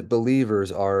that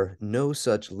believers are no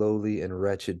such lowly and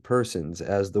wretched persons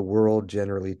as the world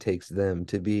generally takes them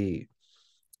to be.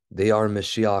 They are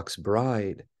Mashiach's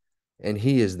bride, and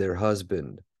he is their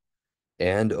husband.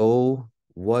 And oh,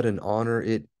 what an honor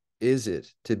it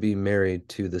to be married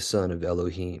to the Son of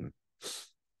Elohim.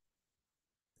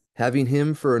 Having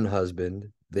him for an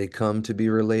husband, they come to be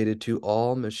related to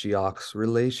all Mashiach's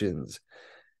relations.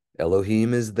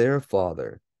 Elohim is their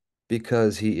father,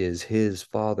 because he is his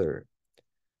father.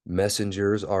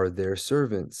 Messengers are their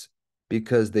servants,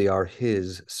 because they are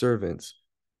his servants.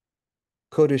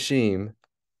 Kodashim,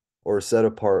 or set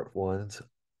apart ones,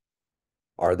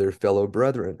 are their fellow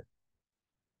brethren,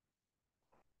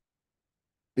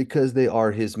 because they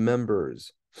are his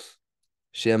members.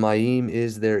 Shemaim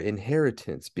is their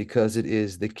inheritance, because it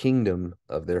is the kingdom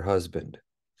of their husband.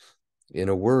 In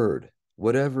a word,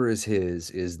 whatever is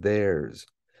his is theirs,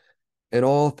 and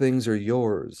all things are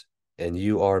yours, and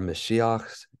you are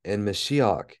Mashiach's, and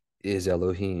Mashiach is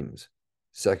Elohim's.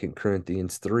 2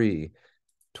 Corinthians 3,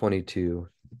 22,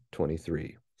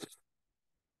 23.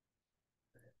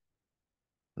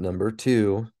 Number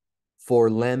 2, for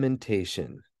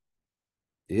lamentation.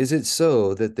 Is it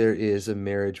so that there is a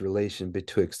marriage relation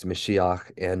betwixt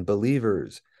Mashiach and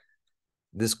believers?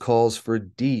 This calls for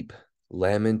deep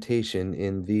lamentation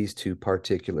in these two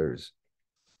particulars.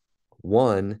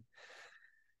 1,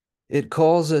 it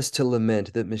calls us to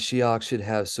lament that Mashiach should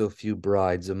have so few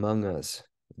brides among us,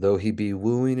 though he be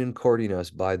wooing and courting us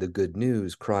by the good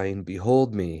news, crying,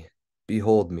 behold me,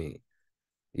 behold me.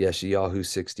 Yeshayahu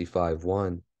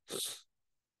 65:1.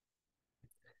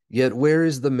 Yet where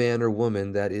is the man or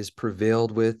woman that is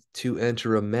prevailed with to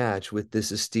enter a match with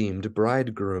this esteemed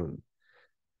bridegroom?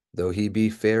 Though he be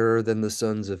fairer than the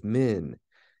sons of men,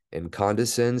 and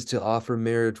condescends to offer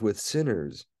marriage with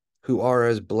sinners, who are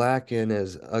as black and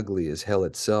as ugly as hell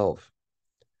itself.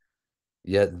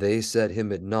 Yet they set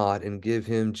him at naught and give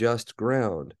him just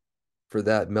ground for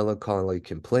that melancholy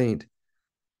complaint,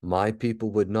 my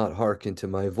people would not hearken to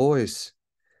my voice.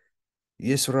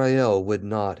 Yisrael would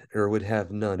not, or would have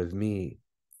none of me.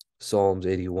 Psalms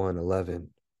 81:11.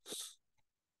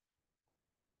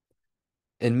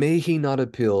 And may he not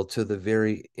appeal to the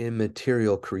very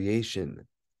immaterial creation,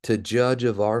 to judge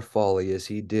of our folly as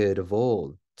he did of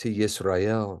old to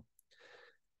Yisrael.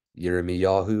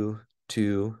 Yirmiyahu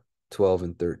 2:12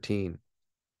 and 13.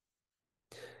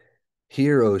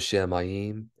 Hear, O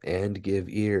Shemaim, and give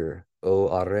ear, O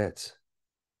Aretz.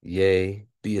 Yea,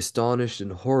 be astonished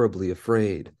and horribly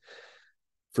afraid.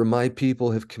 For my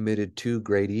people have committed two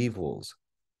great evils.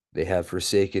 They have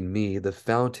forsaken me, the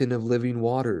fountain of living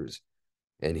waters,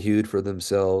 and hewed for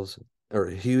themselves, or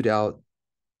hewed out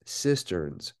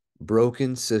cisterns,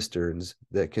 broken cisterns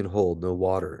that can hold no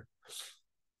water.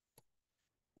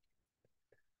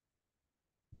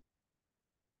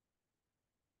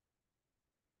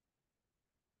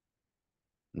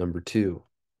 Number 2,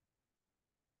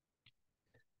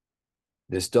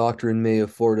 this doctrine may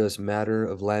afford us matter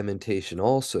of lamentation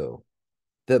also,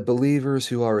 that believers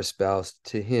who are espoused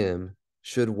to him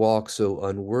should walk so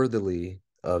unworthily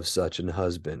of such an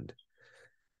husband.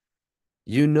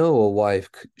 You know a wife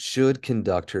should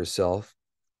conduct herself,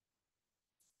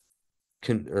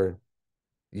 you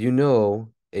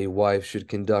know a wife should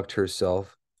conduct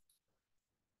herself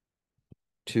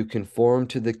to conform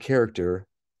to the character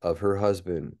of her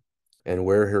husband, and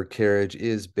where her carriage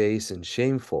is base and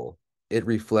shameful, it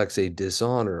reflects a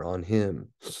dishonor on him.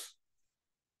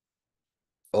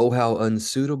 Oh, how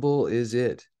unsuitable is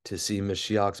it to see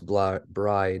Mashiach's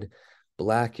bride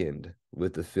blackened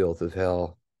with the filth of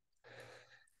hell,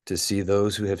 to see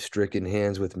those who have stricken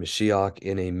hands with Mashiach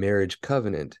in a marriage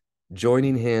covenant,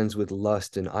 joining hands with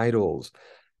lust and idols,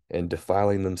 and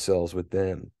defiling themselves with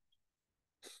them.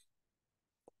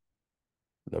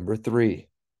 Number 3,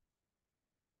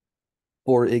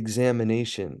 for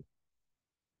examination.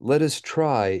 Let us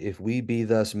try if we be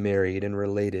thus married and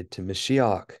related to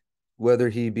Mashiach, whether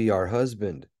he be our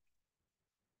husband,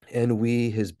 and we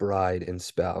his bride and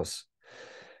spouse.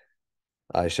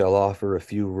 I shall offer a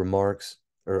few remarks,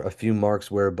 or a few marks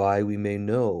whereby we may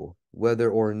know whether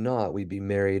or not we be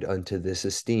married unto this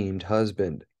esteemed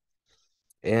husband.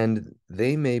 And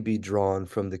they may be drawn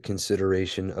from the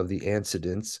consideration of the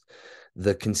antecedents,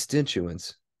 the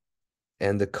constituents,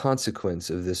 and the consequence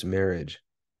of this marriage.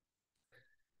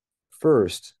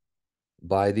 First,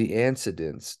 by the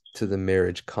antecedents to the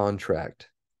marriage contract.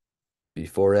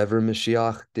 Before ever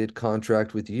Mashiach did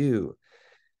contract with you,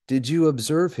 did you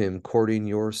observe him courting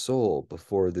your soul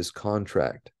before this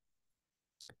contract?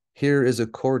 Here is a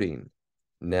courting.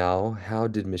 Now, how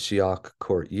did Mashiach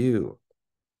court you?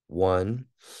 1,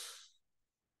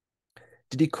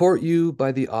 did he court you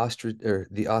by the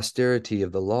austerity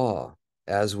of the law,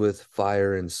 as with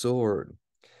fire and sword?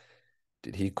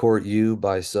 Did he court you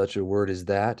by such a word as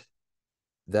that?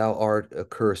 Thou art a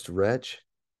cursed wretch,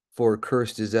 for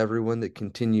cursed is everyone that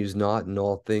continues not in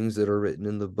all things that are written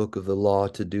in the book of the law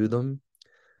to do them.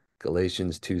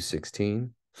 Galatians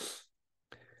 2:16.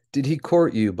 Did he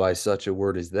court you by such a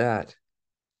word as that?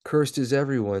 Cursed is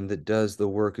everyone that does the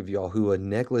work of Yahuwah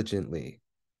negligently.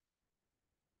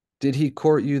 Did he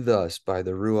court you thus by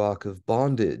the ruach of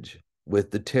bondage,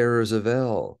 with the terrors of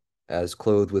hell, as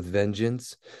clothed with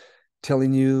vengeance,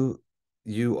 telling you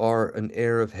you are an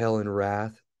heir of hell and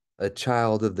wrath, a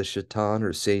child of the Shaitan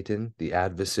or Satan, the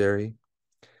adversary?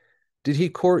 Did he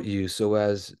court you so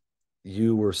as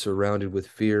you were surrounded with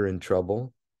fear and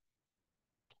trouble?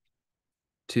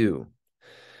 2.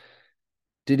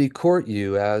 Did he court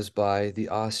you as by the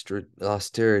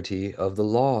austerity of the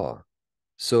law,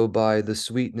 so by the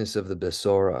sweetness of the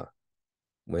Besorah,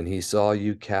 when he saw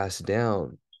you cast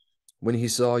down, when he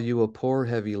saw you a poor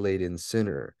heavy laden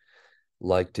sinner,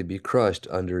 like to be crushed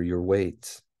under your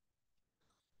weights?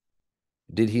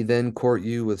 Did he then court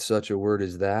you with such a word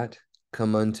as that?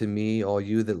 Come unto me, all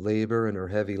you that labor and are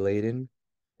heavy laden,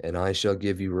 and I shall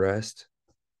give you rest.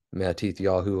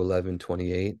 Matityahu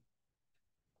 11:28.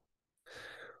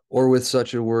 Or with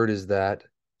such a word as that,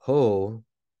 Ho,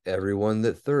 everyone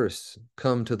that thirsts,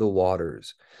 come to the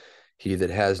waters. He that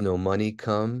has no money,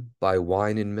 come, buy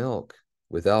wine and milk,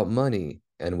 without money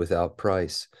and without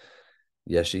price.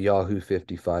 Yeshayahu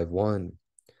 55:1.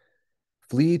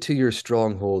 Flee to your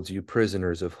strongholds, you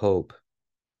prisoners of hope.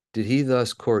 Did he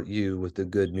thus court you with the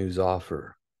good news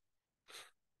offer?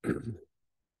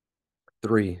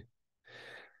 3.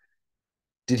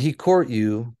 Did he court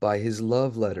you by his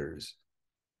love letters?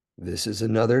 This is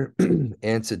another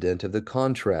antecedent of the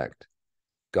contract.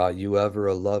 Got you ever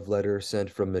a love letter sent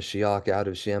from Mashiach out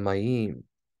of Shamayim?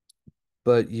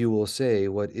 But you will say,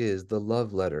 what is the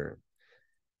love letter?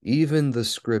 Even the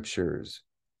scriptures.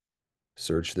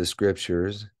 Search the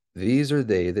scriptures. These are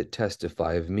they that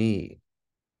testify of me.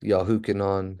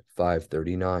 Yahukanon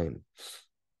 5:39.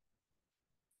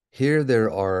 Here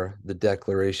there are the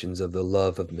declarations of the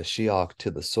love of Mashiach to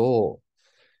the soul.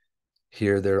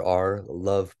 Here there are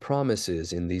love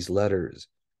promises in these letters.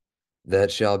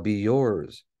 That shall be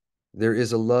yours. There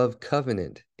is a love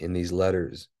covenant in these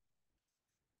letters.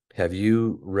 Have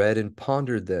you read and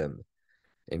pondered them?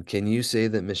 And can you say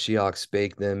that Mashiach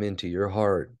spake them into your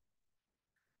heart?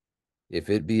 If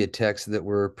it be a text that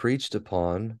were preached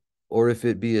upon, or if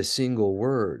it be a single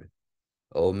word,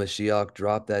 O Mashiach,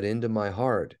 drop that into my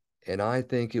heart, and I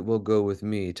think it will go with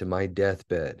me to my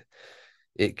deathbed.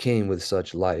 It came with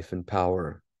such life and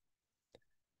power.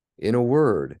 In a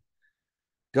word,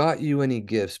 got you any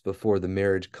gifts before the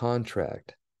marriage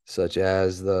contract, such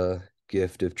as the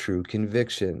gift of true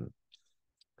conviction,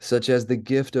 such as the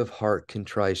gift of heart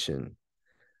contrition,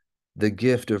 the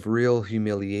gift of real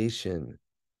humiliation,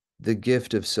 the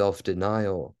gift of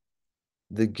self-denial,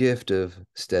 the gift of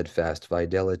steadfast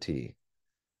fidelity?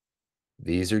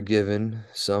 These are given,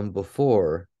 some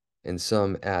before and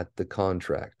some at the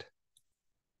contract.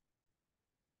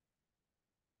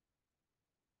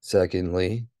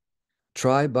 Secondly,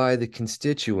 try by the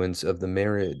constituents of the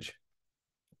marriage.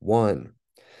 1.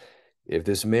 If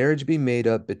this marriage be made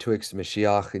up betwixt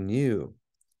Mashiach and you,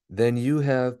 then you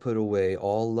have put away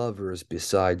all lovers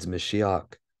besides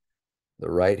Mashiach. The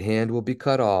right hand will be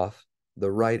cut off,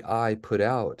 the right eye put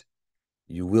out.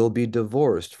 You will be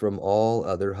divorced from all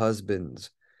other husbands,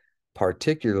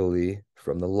 particularly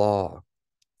from the law.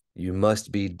 You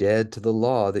must be dead to the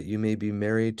law that you may be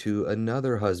married to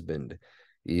another husband,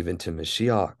 even to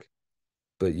Mashiach.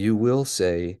 But you will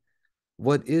say,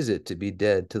 what is it to be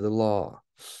dead to the law?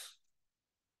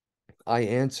 I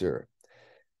answer,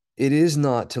 it is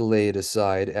not to lay it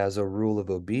aside as a rule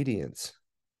of obedience,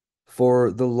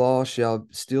 for the law shall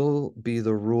still be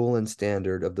the rule and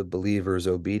standard of the believer's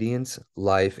obedience,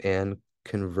 life, and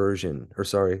conversation.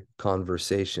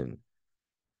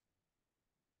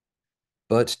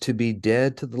 But to be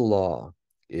dead to the law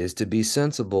is to be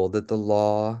sensible that the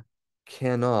law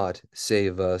cannot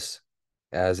save us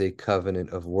as a covenant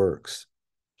of works.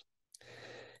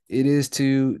 It is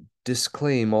to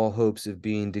disclaim all hopes of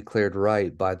being declared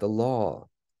right by the law,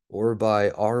 or by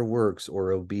our works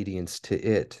or obedience to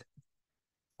it.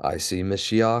 I see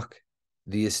Mashiach,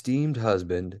 the esteemed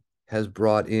husband, has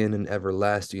brought in an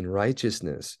everlasting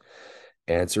righteousness,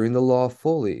 answering the law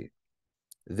fully.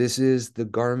 This is the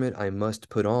garment I must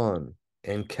put on,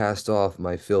 and cast off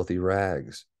my filthy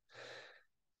rags.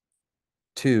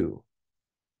 2.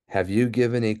 Have you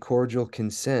given a cordial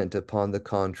consent upon the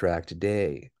contract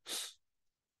day?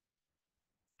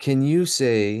 Can you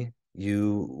say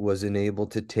you was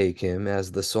enabled to take him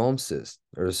as the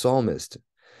psalmist?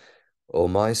 O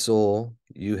my soul,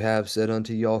 you have said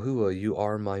unto Yahuwah, you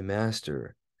are my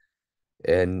master,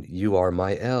 and you are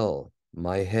my El,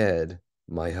 my head,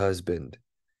 my husband.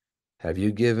 Have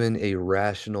you given a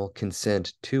rational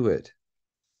consent to it?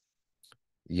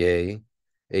 Yea,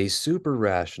 a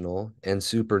super-rational and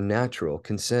supernatural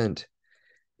consent,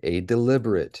 a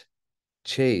deliberate,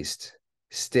 chaste,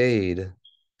 Stayed,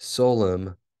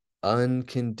 solemn,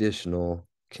 unconditional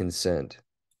consent.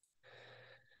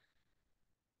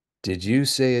 Did you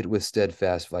say it with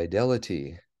steadfast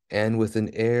fidelity and with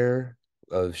an air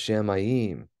of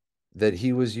Shamayim, that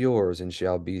he was yours and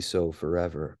shall be so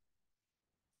forever?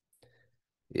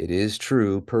 It is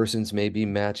true, persons may be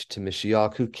matched to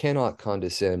Mashiach who cannot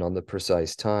condescend on the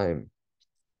precise time.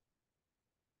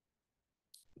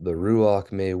 The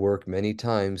Ruach may work many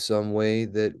times some way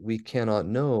that we cannot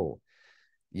know,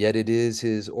 yet it is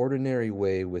his ordinary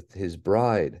way with his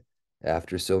bride,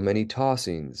 after so many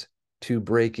tossings, to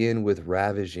break in with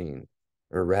ravishing,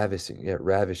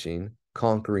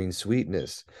 conquering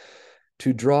sweetness,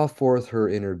 to draw forth her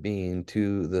inner being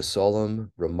to the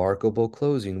solemn, remarkable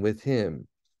closing with him,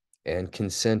 and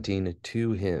consenting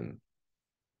to him.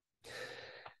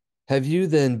 Have you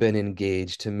then been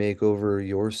engaged to make over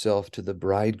yourself to the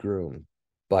bridegroom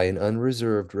by an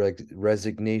unreserved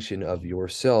resignation of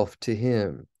yourself to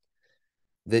him,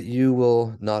 that you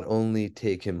will not only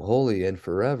take him wholly and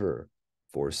forever,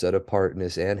 for set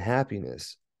apartness and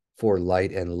happiness, for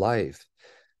light and life,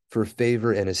 for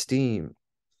favor and esteem,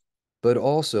 but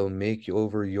also make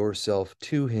over yourself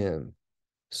to him,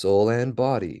 soul and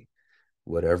body,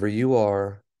 whatever you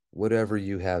are, whatever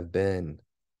you have been?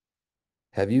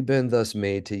 Have you been thus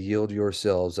made to yield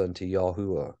yourselves unto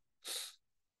Yahuwah?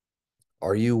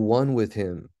 Are you one with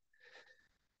him?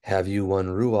 Have you one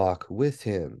Ruach with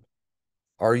him?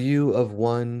 Are you of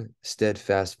one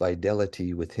steadfast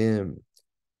fidelity with him,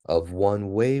 of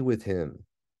one way with him,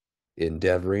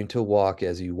 endeavoring to walk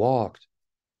as he walked?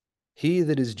 He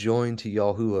that is joined to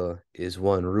Yahuwah is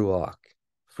one Ruach.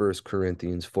 1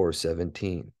 Corinthians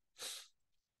 4:17.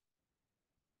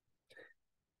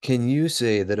 Can you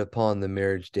say that upon the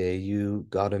marriage day you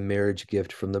got a marriage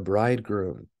gift from the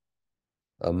bridegroom?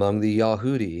 Among the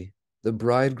Yahudi, the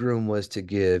bridegroom was to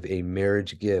give a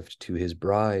marriage gift to his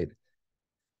bride.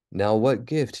 Now, what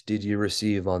gift did you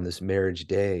receive on this marriage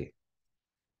day?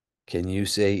 Can you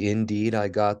say, indeed, I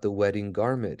got the wedding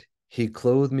garment? He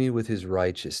clothed me with his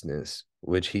righteousness,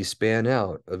 which he span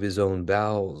out of his own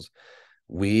bowels,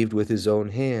 weaved with his own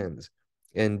hands,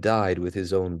 and dyed with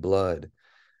his own blood.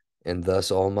 And thus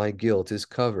all my guilt is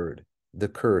covered, the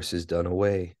curse is done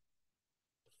away.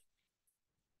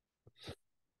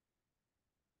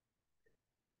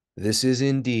 This is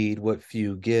indeed what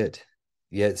few get,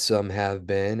 yet some have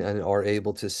been and are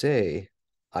able to say,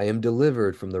 I am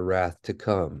delivered from the wrath to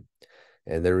come,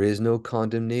 and there is no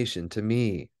condemnation to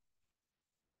me.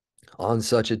 On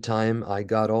such a time I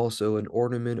got also an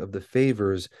ornament of the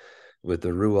favors with the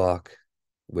Ruach,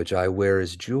 which I wear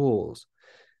as jewels,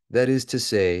 that is to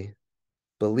say,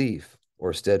 belief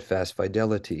or steadfast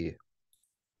fidelity,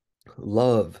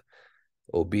 love,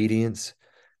 obedience,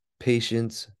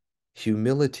 patience,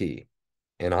 humility,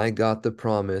 and I got the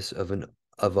promise of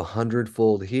a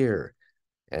hundredfold here,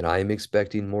 and I am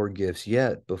expecting more gifts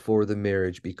yet before the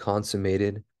marriage be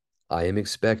consummated. I am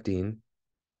expecting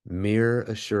mere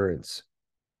assurance,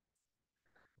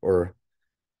 or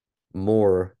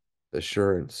more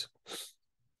assurance.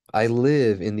 I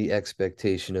live in the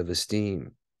expectation of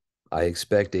esteem. I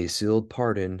expect a sealed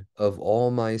pardon of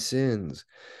all my sins,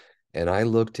 and I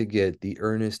look to get the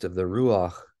earnest of the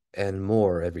Ruach and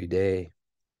more every day.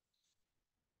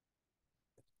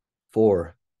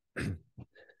 4.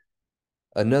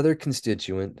 Another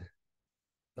constituent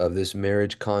of this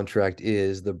marriage contract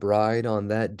is the bride on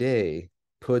that day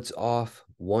puts off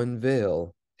one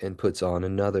veil and puts on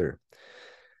another.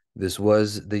 This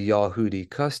was the Yahudi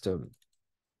custom.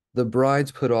 The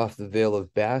brides put off the veil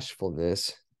of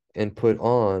bashfulness and put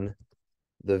on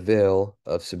the veil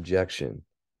of subjection.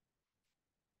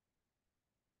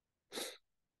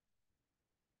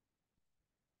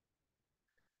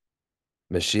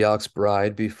 Mashiach's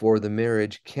bride before the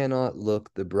marriage cannot look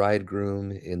the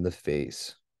bridegroom in the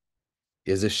face,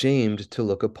 is ashamed to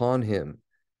look upon him,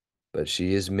 but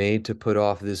she is made to put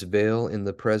off this veil in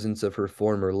the presence of her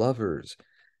former lovers,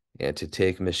 and to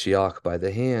take Mashiach by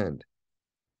the hand.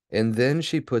 And then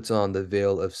she puts on the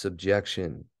veil of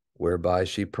subjection, whereby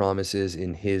she promises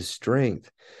in his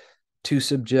strength to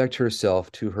subject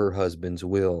herself to her husband's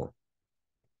will.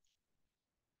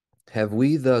 Have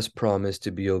we thus promised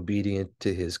to be obedient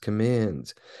to his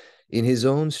commands, in his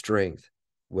own strength,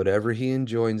 whatever he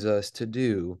enjoins us to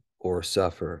do or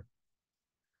suffer?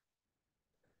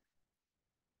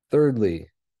 Thirdly,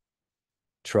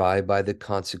 try by the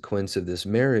consequence of this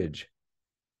marriage.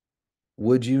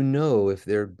 Would you know if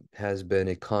there has been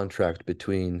a contract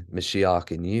between Mashiach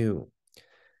and you?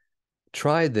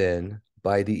 Try then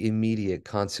by the immediate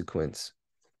consequence.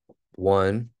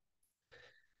 1.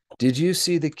 Did you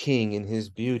see the king in his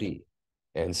beauty?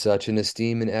 and such an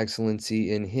esteem and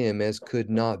excellency in him as could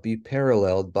not be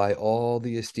paralleled by all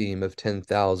the esteem of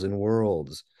 10,000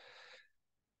 worlds.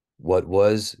 What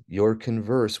was your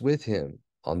converse with him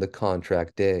on the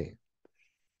contract day?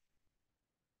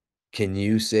 Can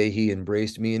you say he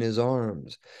embraced me in his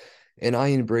arms, and I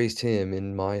embraced him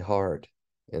in my heart,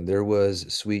 and there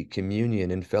was sweet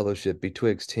communion and fellowship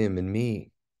betwixt him and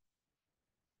me?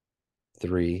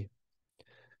 3.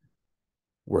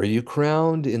 Were you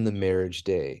crowned in the marriage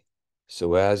day,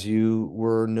 so as you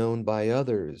were known by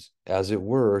others, as it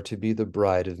were, to be the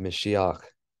bride of Mashiach?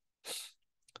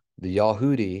 The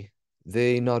Yahudi,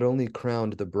 they not only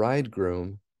crowned the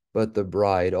bridegroom, but the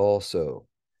bride also.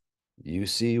 You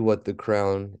see what the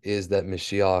crown is that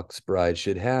Mashiach's bride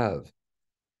should have.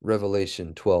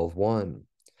 Revelation 12:1.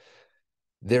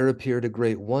 There appeared a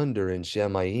great wonder in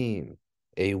Shamayim,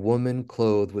 a woman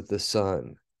clothed with the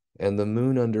sun, and the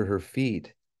moon under her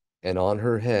feet, and on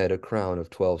her head a crown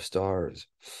of 12 stars.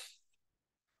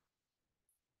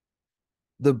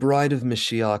 The bride of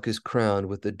Mashiach is crowned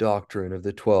with the doctrine of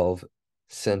the 12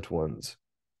 sent ones.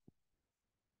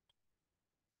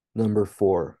 Number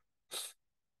 4.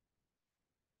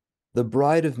 The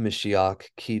bride of Mashiach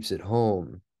keeps at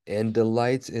home and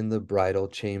delights in the bridal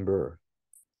chamber.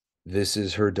 This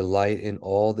is her delight in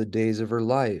all the days of her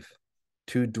life,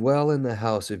 to dwell in the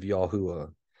house of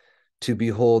Yahuwah, to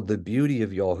behold the beauty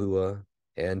of Yahuwah,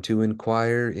 and to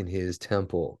inquire in his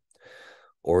temple.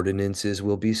 Ordinances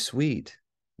will be sweet,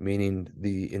 meaning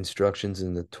the instructions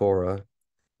in the Torah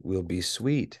will be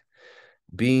sweet,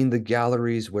 being the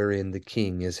galleries wherein the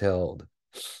king is held.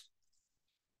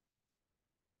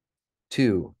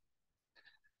 2.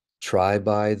 Try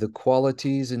by the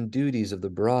qualities and duties of the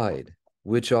bride,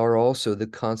 which are also the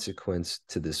consequence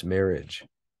to this marriage.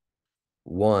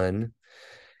 1.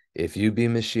 If you be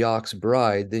Mashiach's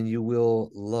bride, then you will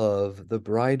love the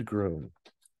bridegroom.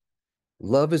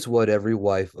 Love is what every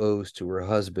wife owes to her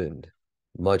husband.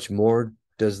 Much more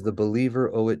does the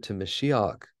believer owe it to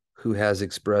Mashiach, who has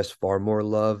expressed far more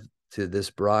love to this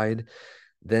bride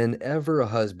than ever a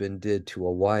husband did to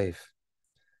a wife.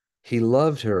 He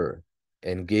loved her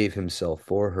and gave himself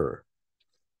for her.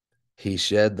 He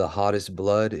shed the hottest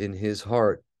blood in his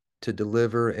heart to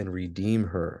deliver and redeem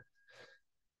her.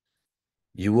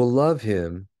 You will love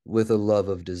him with a love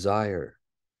of desire.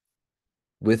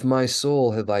 With my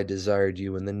soul have I desired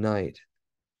you in the night.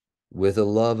 With a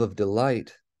love of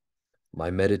delight,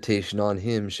 my meditation on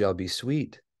him shall be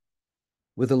sweet.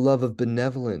 With a love of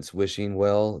benevolence, wishing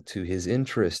well to his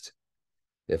interest.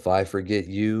 If I forget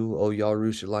you, O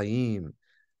Yerushalayim,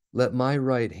 let my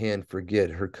right hand forget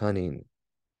her cunning.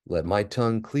 Let my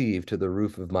tongue cleave to the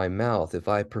roof of my mouth if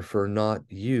I prefer not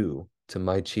you to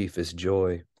my chiefest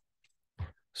joy.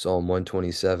 Psalm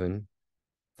 127,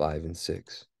 5 and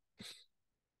 6.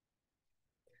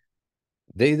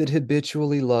 They that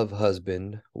habitually love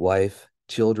husband, wife,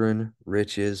 children,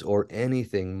 riches, or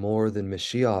anything more than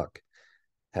Mashiach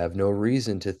have no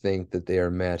reason to think that they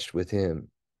are matched with him.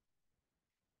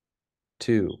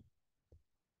 2.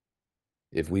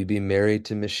 If we be married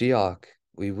to Mashiach,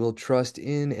 we will trust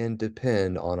in and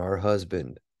depend on our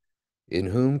husband. In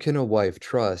whom can a wife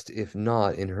trust if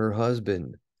not in her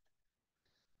husband?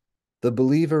 The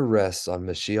believer rests on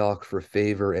Mashiach for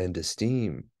favor and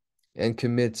esteem, and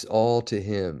commits all to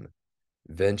him,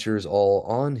 ventures all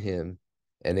on him,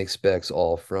 and expects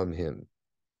all from him.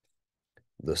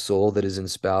 The soul that is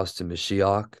espoused to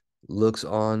Mashiach looks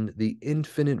on the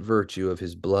infinite virtue of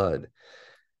his blood,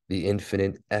 the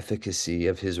infinite efficacy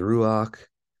of his ruach,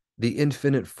 the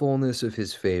infinite fullness of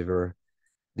his favor,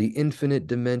 the infinite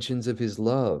dimensions of his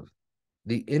love,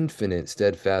 the infinite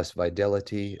steadfast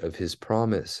fidelity of his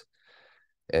promise,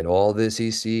 and all this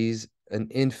he sees an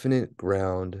infinite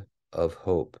ground of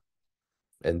hope,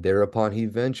 and thereupon he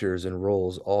ventures and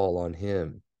rolls all on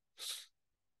him.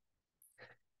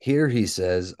 Here he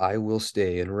says, I will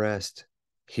stay and rest.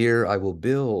 Here I will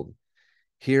build.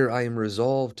 Here I am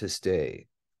resolved to stay.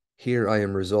 Here I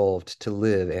am resolved to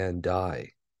live and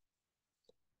die.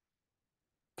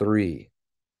 3.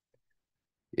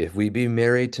 If we be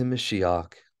married to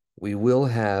Mashiach, we will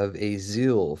have a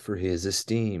zeal for his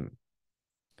esteem.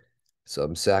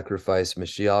 Some sacrifice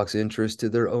Mashiach's interest to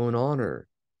their own honor,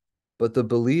 but the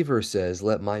believer says,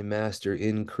 let my master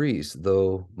increase,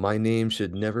 though my name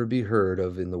should never be heard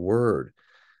of in the word.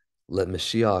 Let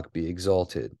Mashiach be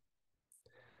exalted.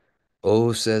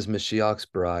 Oh, says Mashiach's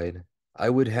bride, I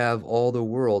would have all the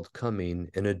world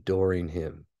coming and adoring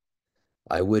him.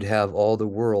 I would have all the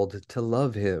world to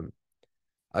love him.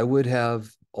 I would have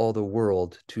all the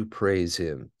world to praise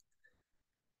him,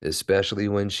 especially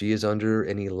when she is under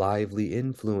any lively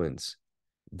influence.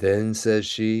 Then, says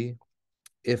she,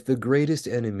 If the greatest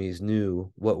enemies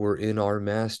knew what were in our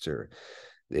master,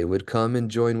 they would come and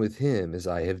join with him as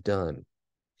I have done.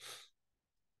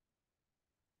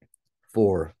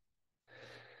 4.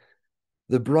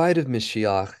 The bride of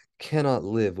Mashiach cannot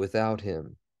live without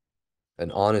him.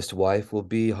 An honest wife will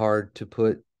be hard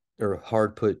put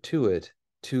to it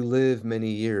to live many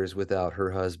years without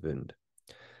her husband.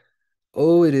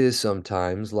 Oh, it is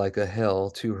sometimes like a hell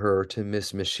to her to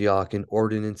miss Mashiach in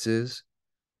ordinances.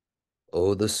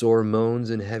 Oh, the sore moans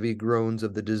and heavy groans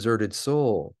of the deserted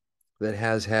soul that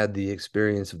has had the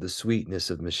experience of the sweetness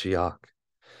of Mashiach.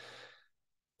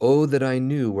 Oh, that I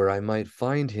knew where I might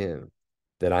find him,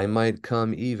 that I might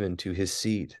come even to his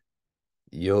seat.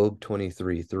 Job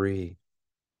 23:3.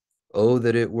 Oh,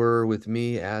 that it were with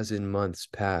me as in months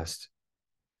past.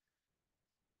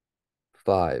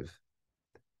 5.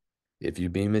 If you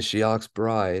be Mashiach's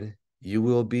bride, you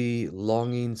will be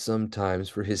longing sometimes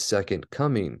for his second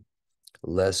coming.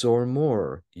 Less or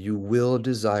more, you will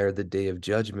desire the day of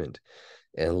judgment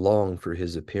and long for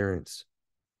his appearance.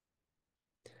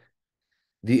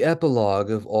 The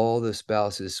epilogue of all the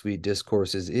spouse's sweet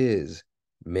discourses is,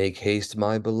 make haste,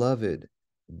 my beloved,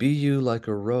 be you like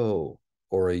a roe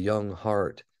or a young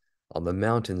hart on the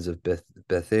mountains of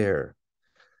Bether,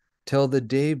 till the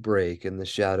day break and the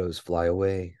shadows fly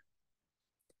away.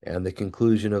 And the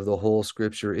conclusion of the whole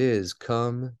scripture is,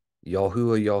 come,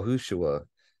 Yahuwah Yahushua,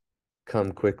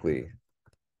 come quickly.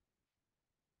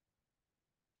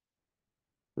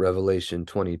 Revelation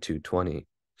 22:20.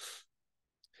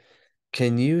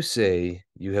 Can you say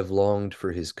you have longed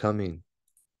for his coming?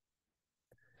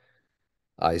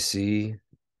 I see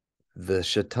the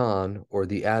Shaitan, or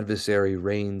the adversary,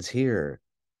 reigns here.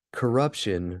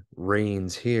 Corruption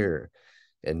reigns here.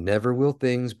 And never will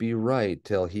things be right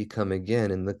till he come again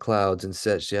in the clouds and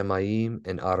set Shemayim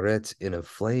and Aretz in a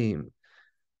flame,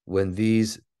 when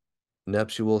these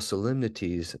nuptial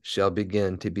solemnities shall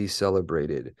begin to be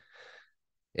celebrated,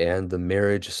 and the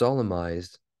marriage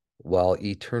solemnized while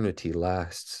eternity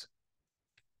lasts.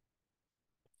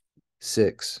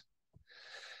 6.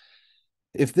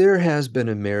 If there has been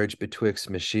a marriage betwixt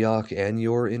Mashiach and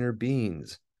your inner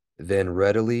beings, then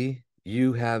readily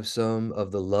you have some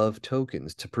of the love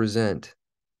tokens to present.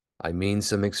 I mean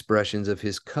some expressions of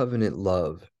his covenant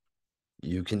love.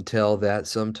 You can tell that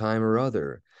sometime or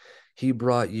other he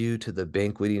brought you to the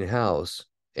banqueting house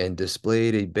and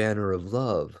displayed a banner of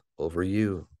love over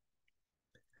you.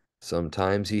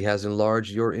 Sometimes he has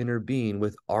enlarged your inner being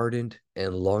with ardent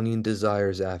and longing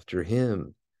desires after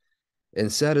him,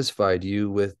 and satisfied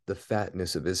you with the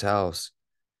fatness of his house.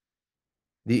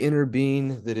 The inner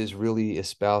being that is really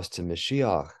espoused to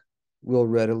Mashiach will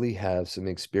readily have some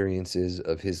experiences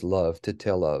of his love to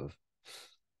tell of.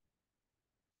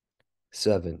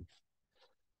 7.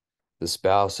 The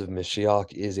spouse of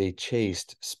Mashiach is a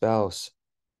chaste spouse.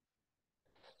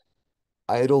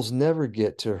 Idols never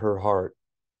get to her heart,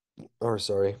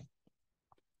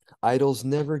 idols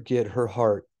never get her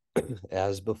heart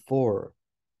as before,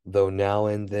 though now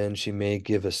and then she may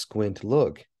give a squint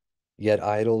look, yet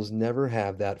idols never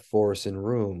have that force and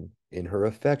room in her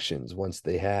affections once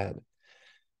they had.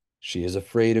 She is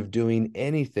afraid of doing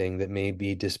anything that may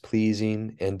be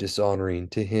displeasing and dishonoring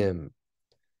to him.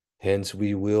 Hence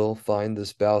we will find the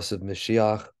spouse of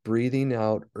Mashiach breathing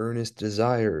out earnest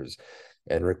desires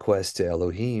and requests to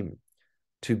Elohim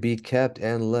to be kept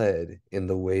and led in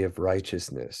the way of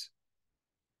righteousness.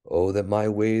 Oh, that my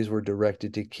ways were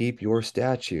directed to keep your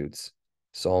statutes.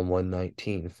 Psalm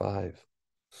 119:5.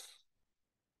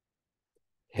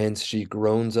 Hence she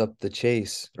groans up the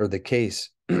case.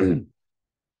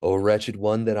 O wretched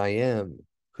one that I am,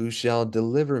 who shall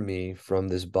deliver me from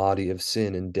this body of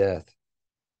sin and death?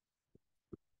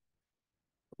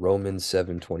 Romans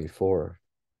 7:24.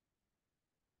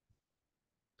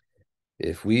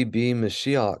 If we be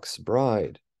Mashiach's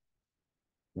bride,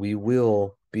 we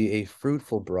will be a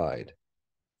fruitful bride.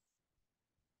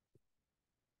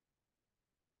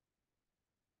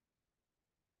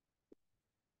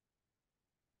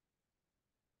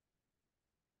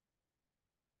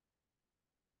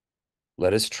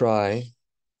 Let us try.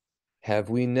 Have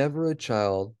we never a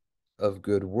child of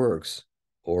good works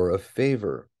or of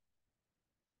favor?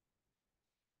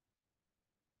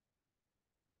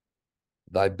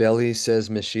 Thy belly, says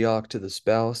Mashiach to the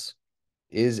spouse,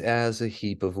 is as a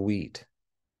heap of wheat.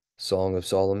 Song of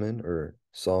Solomon, or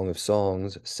Song of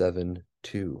Songs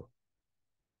 7:2.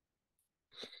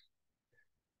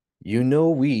 You know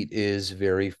wheat is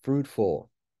very fruitful.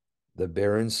 The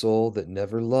barren soul that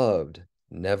never loved,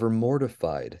 never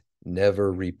mortified,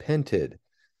 never repented,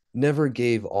 never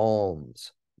gave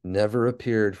alms, never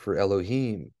appeared for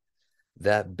Elohim,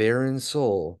 That barren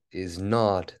soul is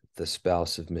not the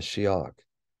spouse of Mashiach.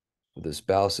 The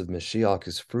spouse of Mashiach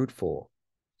is fruitful.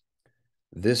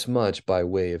 This much by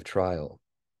way of trial.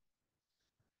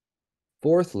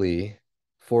 Fourthly,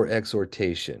 for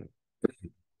exhortation.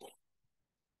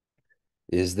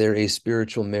 Is there a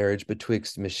spiritual marriage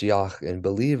betwixt Mashiach and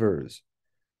believers?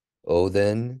 Oh,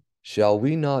 then, shall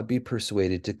we not be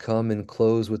persuaded to come and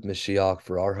close with Mashiach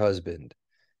for our husband,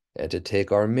 and to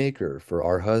take our Maker for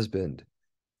our husband,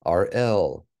 our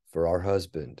El for our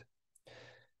husband?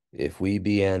 If we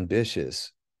be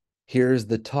ambitious, here's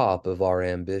the top of our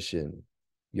ambition,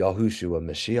 Yahushua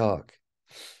Mashiach.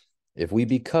 If we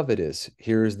be covetous,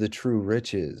 here's the true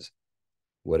riches.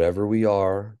 Whatever we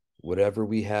are, whatever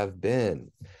we have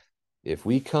been, if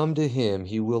we come to him,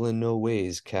 he will in no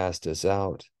ways cast us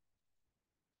out.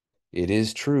 It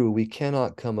is true, we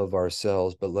cannot come of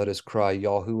ourselves, but let us cry,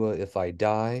 Yahuwah, if I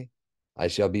die, I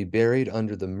shall be buried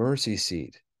under the mercy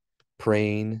seat,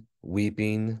 praying,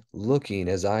 weeping, looking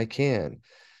as I can,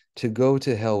 to go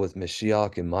to hell with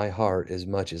Mashiach in my heart as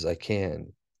much as I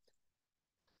can.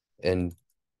 And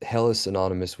hell is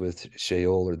synonymous with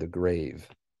Sheol, or the grave,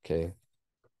 okay?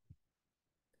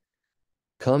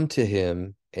 Come to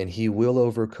him, and he will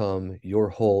overcome your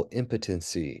whole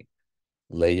impotency.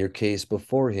 Lay your case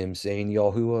before him, saying,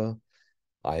 Yahuwah,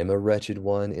 I am a wretched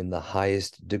one in the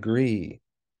highest degree.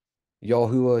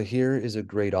 Yahuwah, here is a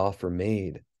great offer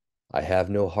made. I have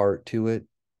no heart to it.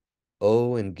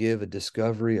 Oh, and give a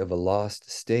discovery of a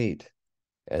lost state,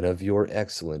 and of your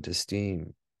excellent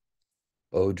esteem.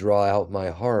 Oh, draw out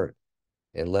my heart,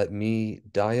 and let me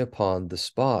die upon the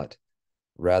spot,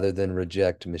 rather than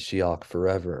reject Mashiach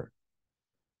forever.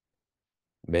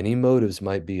 Many motives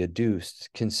might be adduced.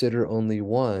 Consider only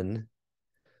one,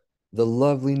 the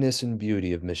loveliness and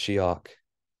beauty of Mashiach.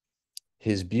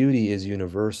 His beauty is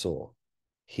universal.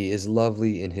 He is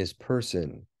lovely in his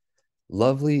person,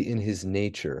 lovely in his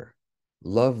nature,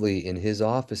 lovely in his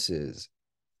offices,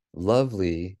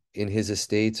 lovely in his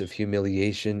estates of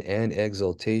humiliation and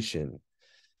exaltation,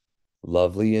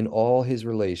 lovely in all his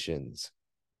relations.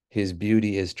 His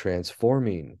beauty is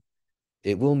transforming.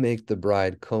 It will make the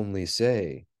bride comely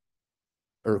say,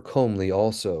 or comely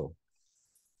also.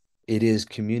 It is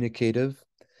communicative.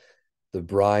 The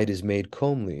bride is made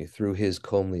comely through his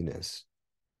comeliness.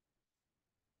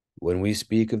 When we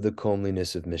speak of the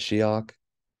comeliness of Mashiach,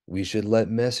 we should let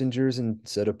messengers and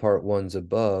set apart ones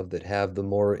above that have the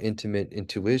more intimate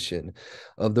intuition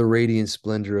of the radiant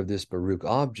splendor of this Baruch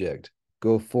object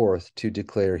go forth to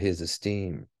declare his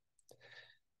esteem.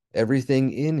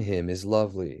 Everything in him is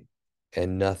lovely,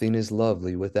 and nothing is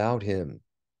lovely without him.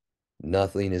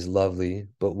 Nothing is lovely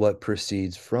but what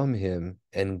proceeds from him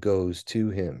and goes to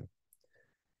him.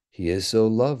 He is so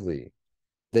lovely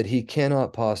that he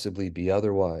cannot possibly be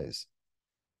otherwise.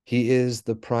 He is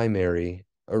the primary,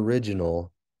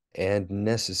 original, and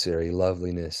necessary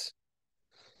loveliness.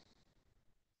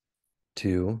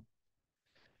 2.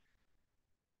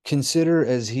 Consider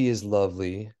as he is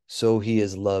lovely, so he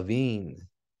is loving.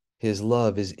 His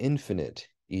love is infinite,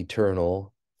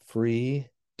 eternal, free,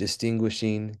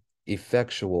 distinguishing,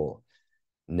 effectual.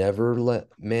 Never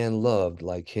man loved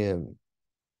like him.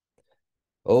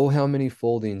 Oh, how many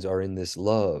foldings are in this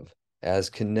love, as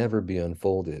can never be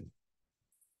unfolded.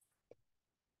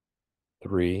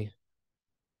 3.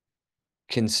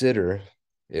 Consider,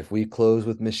 if we close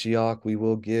with Mashiach, we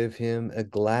will give him a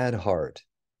glad heart.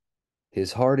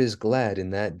 His heart is glad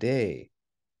in that day,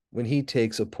 when he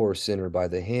takes a poor sinner by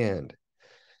the hand.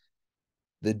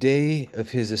 The day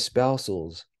of his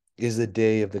espousals is the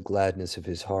day of the gladness of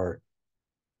his heart.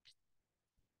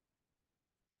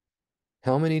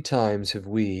 How many times have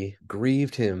we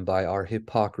grieved him by our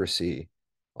hypocrisy,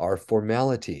 our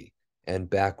formality, and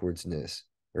backwardness?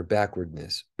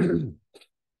 And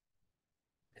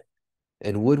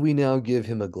would we now give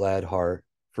him a glad heart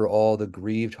for all the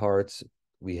grieved hearts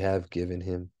we have given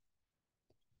him?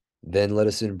 Then let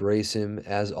us embrace him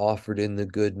as offered in the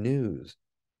good news,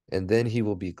 and then he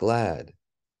will be glad.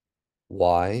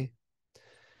 Why?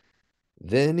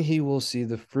 Then he will see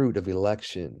the fruit of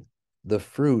election, the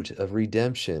fruit of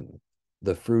redemption,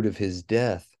 the fruit of his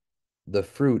death, the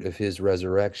fruit of his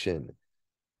resurrection,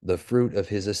 the fruit of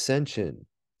his ascension,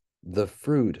 the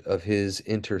fruit of his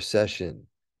intercession.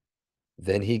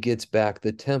 Then he gets back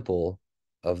the temple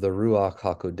of the Ruach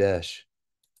HaKodesh,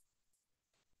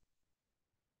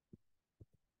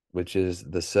 which is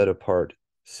the set-apart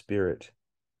spirit.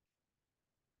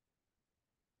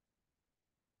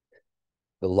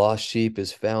 The lost sheep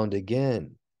is found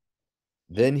again.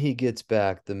 Then he gets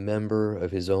back the member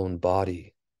of his own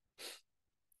body.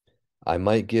 I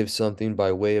might give something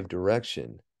by way of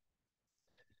direction.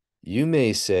 You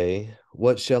may say,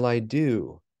 what shall I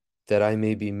do that I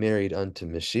may be married unto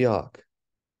Mashiach?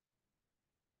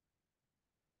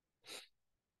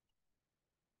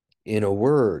 In a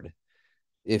word,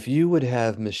 if you would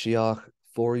have Mashiach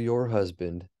for your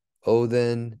husband, oh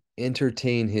then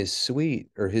entertain his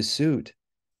suit,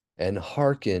 and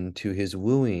hearken to his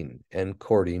wooing and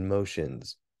courting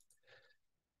motions.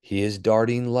 He is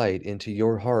darting light into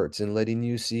your hearts and letting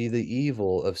you see the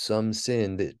evil of some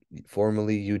sin that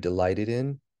formerly you delighted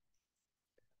in.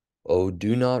 Oh,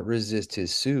 do not resist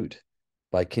his suit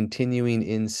by continuing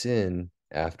in sin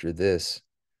after this.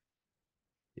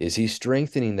 Is he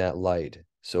strengthening that light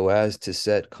so as to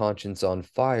set conscience on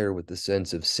fire with the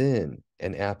sense of sin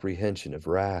and apprehension of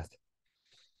wrath?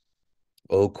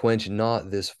 Oh, quench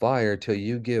not this fire till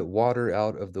you get water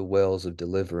out of the wells of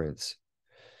deliverance.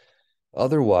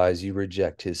 Otherwise, you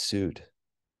reject his suit.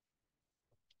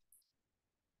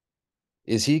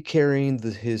 Is he carrying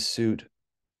his suit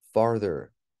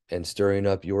farther and stirring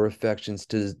up your affections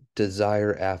to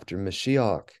desire after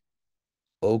Mashiach?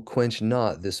 Oh, quench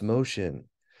not this motion,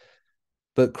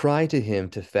 but cry to him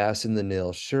to fasten the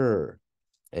nail sure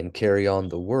and carry on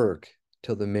the work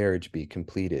till the marriage be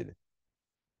completed.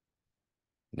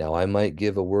 Now I might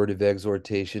give a word of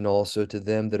exhortation also to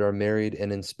them that are married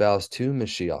and espoused to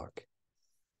Mashiach.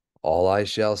 All I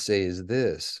shall say is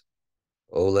this: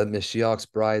 O let Mashiach's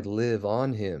bride live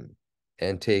on him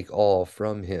and take all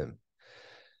from him.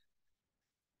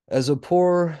 As a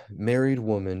poor married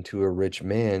woman to a rich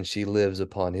man, she lives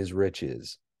upon his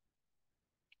riches.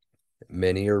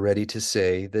 Many are ready to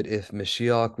say that if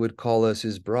Mashiach would call us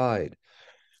his bride,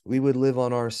 we would live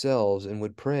on ourselves and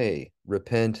would pray,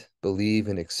 repent, believe,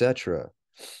 and etc.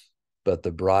 But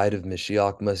the bride of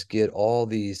Mashiach must get all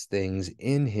these things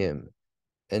in him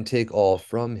and take all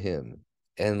from him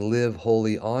and live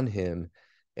wholly on him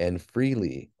and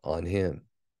freely on him.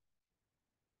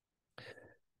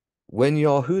 When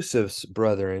Yahusef's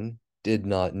brethren did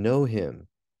not know him,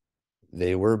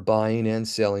 they were buying and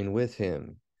selling with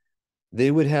him. They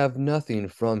would have nothing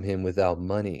from him without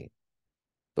money.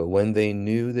 But when they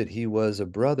knew that he was a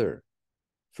brother,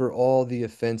 for all the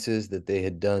offenses that they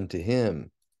had done to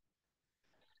him,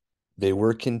 they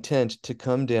were content to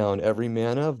come down every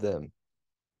man of them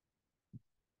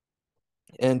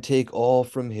and take all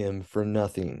from him for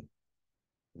nothing.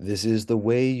 This is the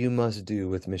way you must do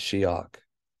with Mashiach.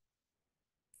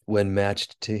 When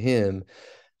matched to him,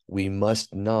 we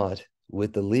must not,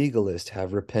 with the legalist,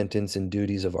 have repentance and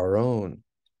duties of our own.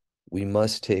 We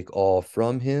must take all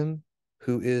from him,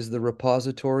 who is the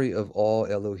repository of all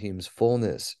Elohim's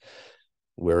fullness,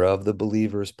 whereof the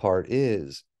believer's part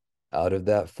is, out of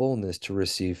that fullness to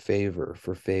receive favor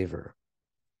for favor.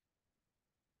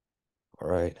 All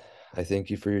right. I thank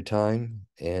you for your time,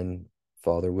 and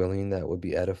Father willing, that would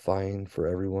be edifying for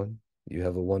everyone. You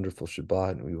have a wonderful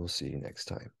Shabbat, and we will see you next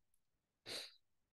time.